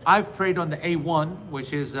 I've prayed on the A1,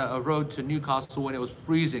 which is a road to Newcastle when it was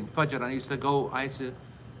freezing. Fajr,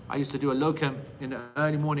 I used to do a locum in the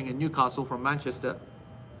early morning in Newcastle from Manchester.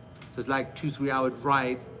 So it's like 2-3 hour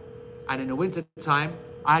ride. And in the winter time,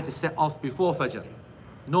 I had to set off before Fajr.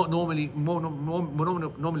 Normally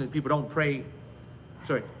people don't pray,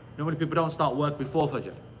 normally people don't start work before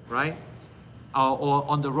Fajr, right? Or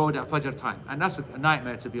on the road at Fajr time. And that's a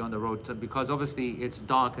nightmare to be on the road because obviously it's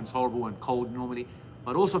dark and it's horrible and cold normally,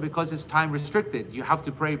 but also because it's time restricted. You have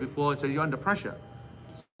to pray before, so you're under pressure.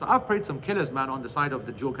 So I've prayed some killers, man, on the side of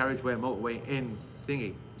the dual carriageway motorway in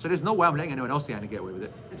thingy. So there's no way I'm letting anyone else to get away with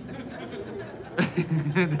it.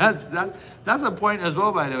 That's a point as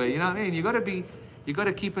well, by the way. You know what I mean? You got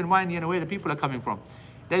to keep in mind, where the people are coming from.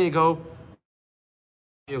 There you go.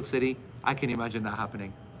 New York City. I can imagine that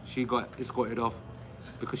happening. She got escorted off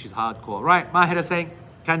because she's hardcore. Right, Mahir is saying,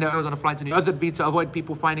 Can the errors on a flight to New York be to avoid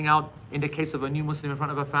people finding out in the case of a new Muslim in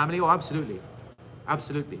front of a family? Oh, absolutely.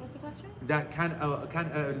 Absolutely. What's the question? That can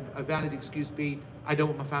a valid excuse be, I don't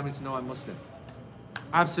want my family to know I'm Muslim?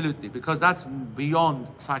 Absolutely, because that's beyond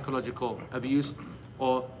psychological abuse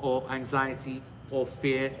or anxiety or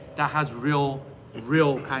fear. That has real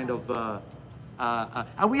kind of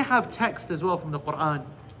and we have text as well from the Quran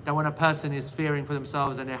that when a person is fearing for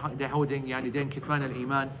themselves and they're holding kitman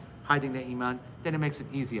al-iman, hiding their iman, then it makes it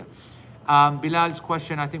easier. Bilal's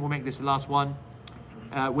question, I think we'll make this the last one.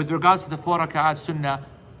 With regards to the 4 raka'at sunnah,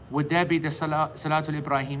 would there be the Salatul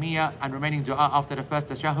Ibrahimiyya and remaining dua after the first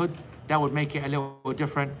tashahhud? That would make it a little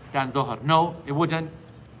different than dhuhr. No, it wouldn't.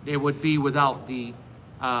 It would be without the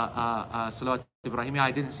Salatul Ibrahimiyya.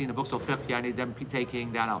 I didn't see in the books of fiqh them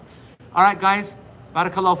taking that out. All right, guys.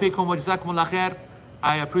 Barakallahu feekum wa jazakumullah khair.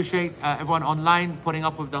 I appreciate everyone online putting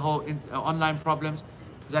up with the whole online problems.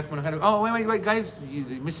 Jazakumullah khair. Oh, wait, guys.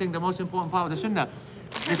 You're missing the most important part of the sunnah.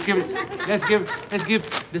 Let's give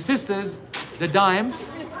the sisters the dime.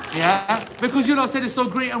 Yeah, because you lot said it's so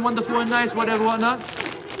great and wonderful and nice, whatever, whatnot.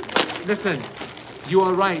 Listen, you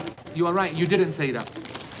are right. You are right. You didn't say that.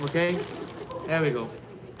 Okay? There we go.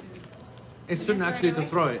 It's sunnah actually to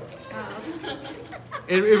throw it.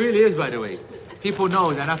 It really is, by the way. People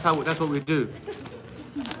know that that's what we do.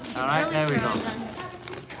 All right, there we go.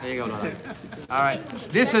 There you go, Lola. All right,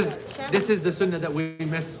 this is the sunnah that we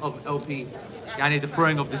miss of LP. Yani the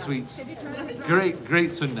throwing of the sweets.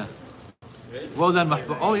 Great sunnah. Well done,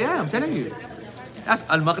 Mahbub. Oh yeah, I'm telling you. That's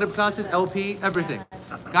Al-Maghrib classes, LP, everything.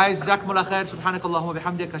 Guys, jazakumullah khair. Subhanakallah wa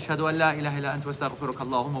bihamdik. Ashhadu an la ilaha illa anta wa astaghfiruka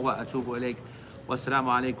Allahumma wa atubu ilayk. Wassalamu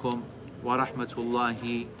alaikum wa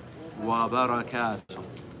rahmatullahi wa barakatuh.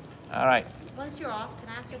 All right. Once you're off, can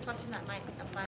I ask you a question that might apply?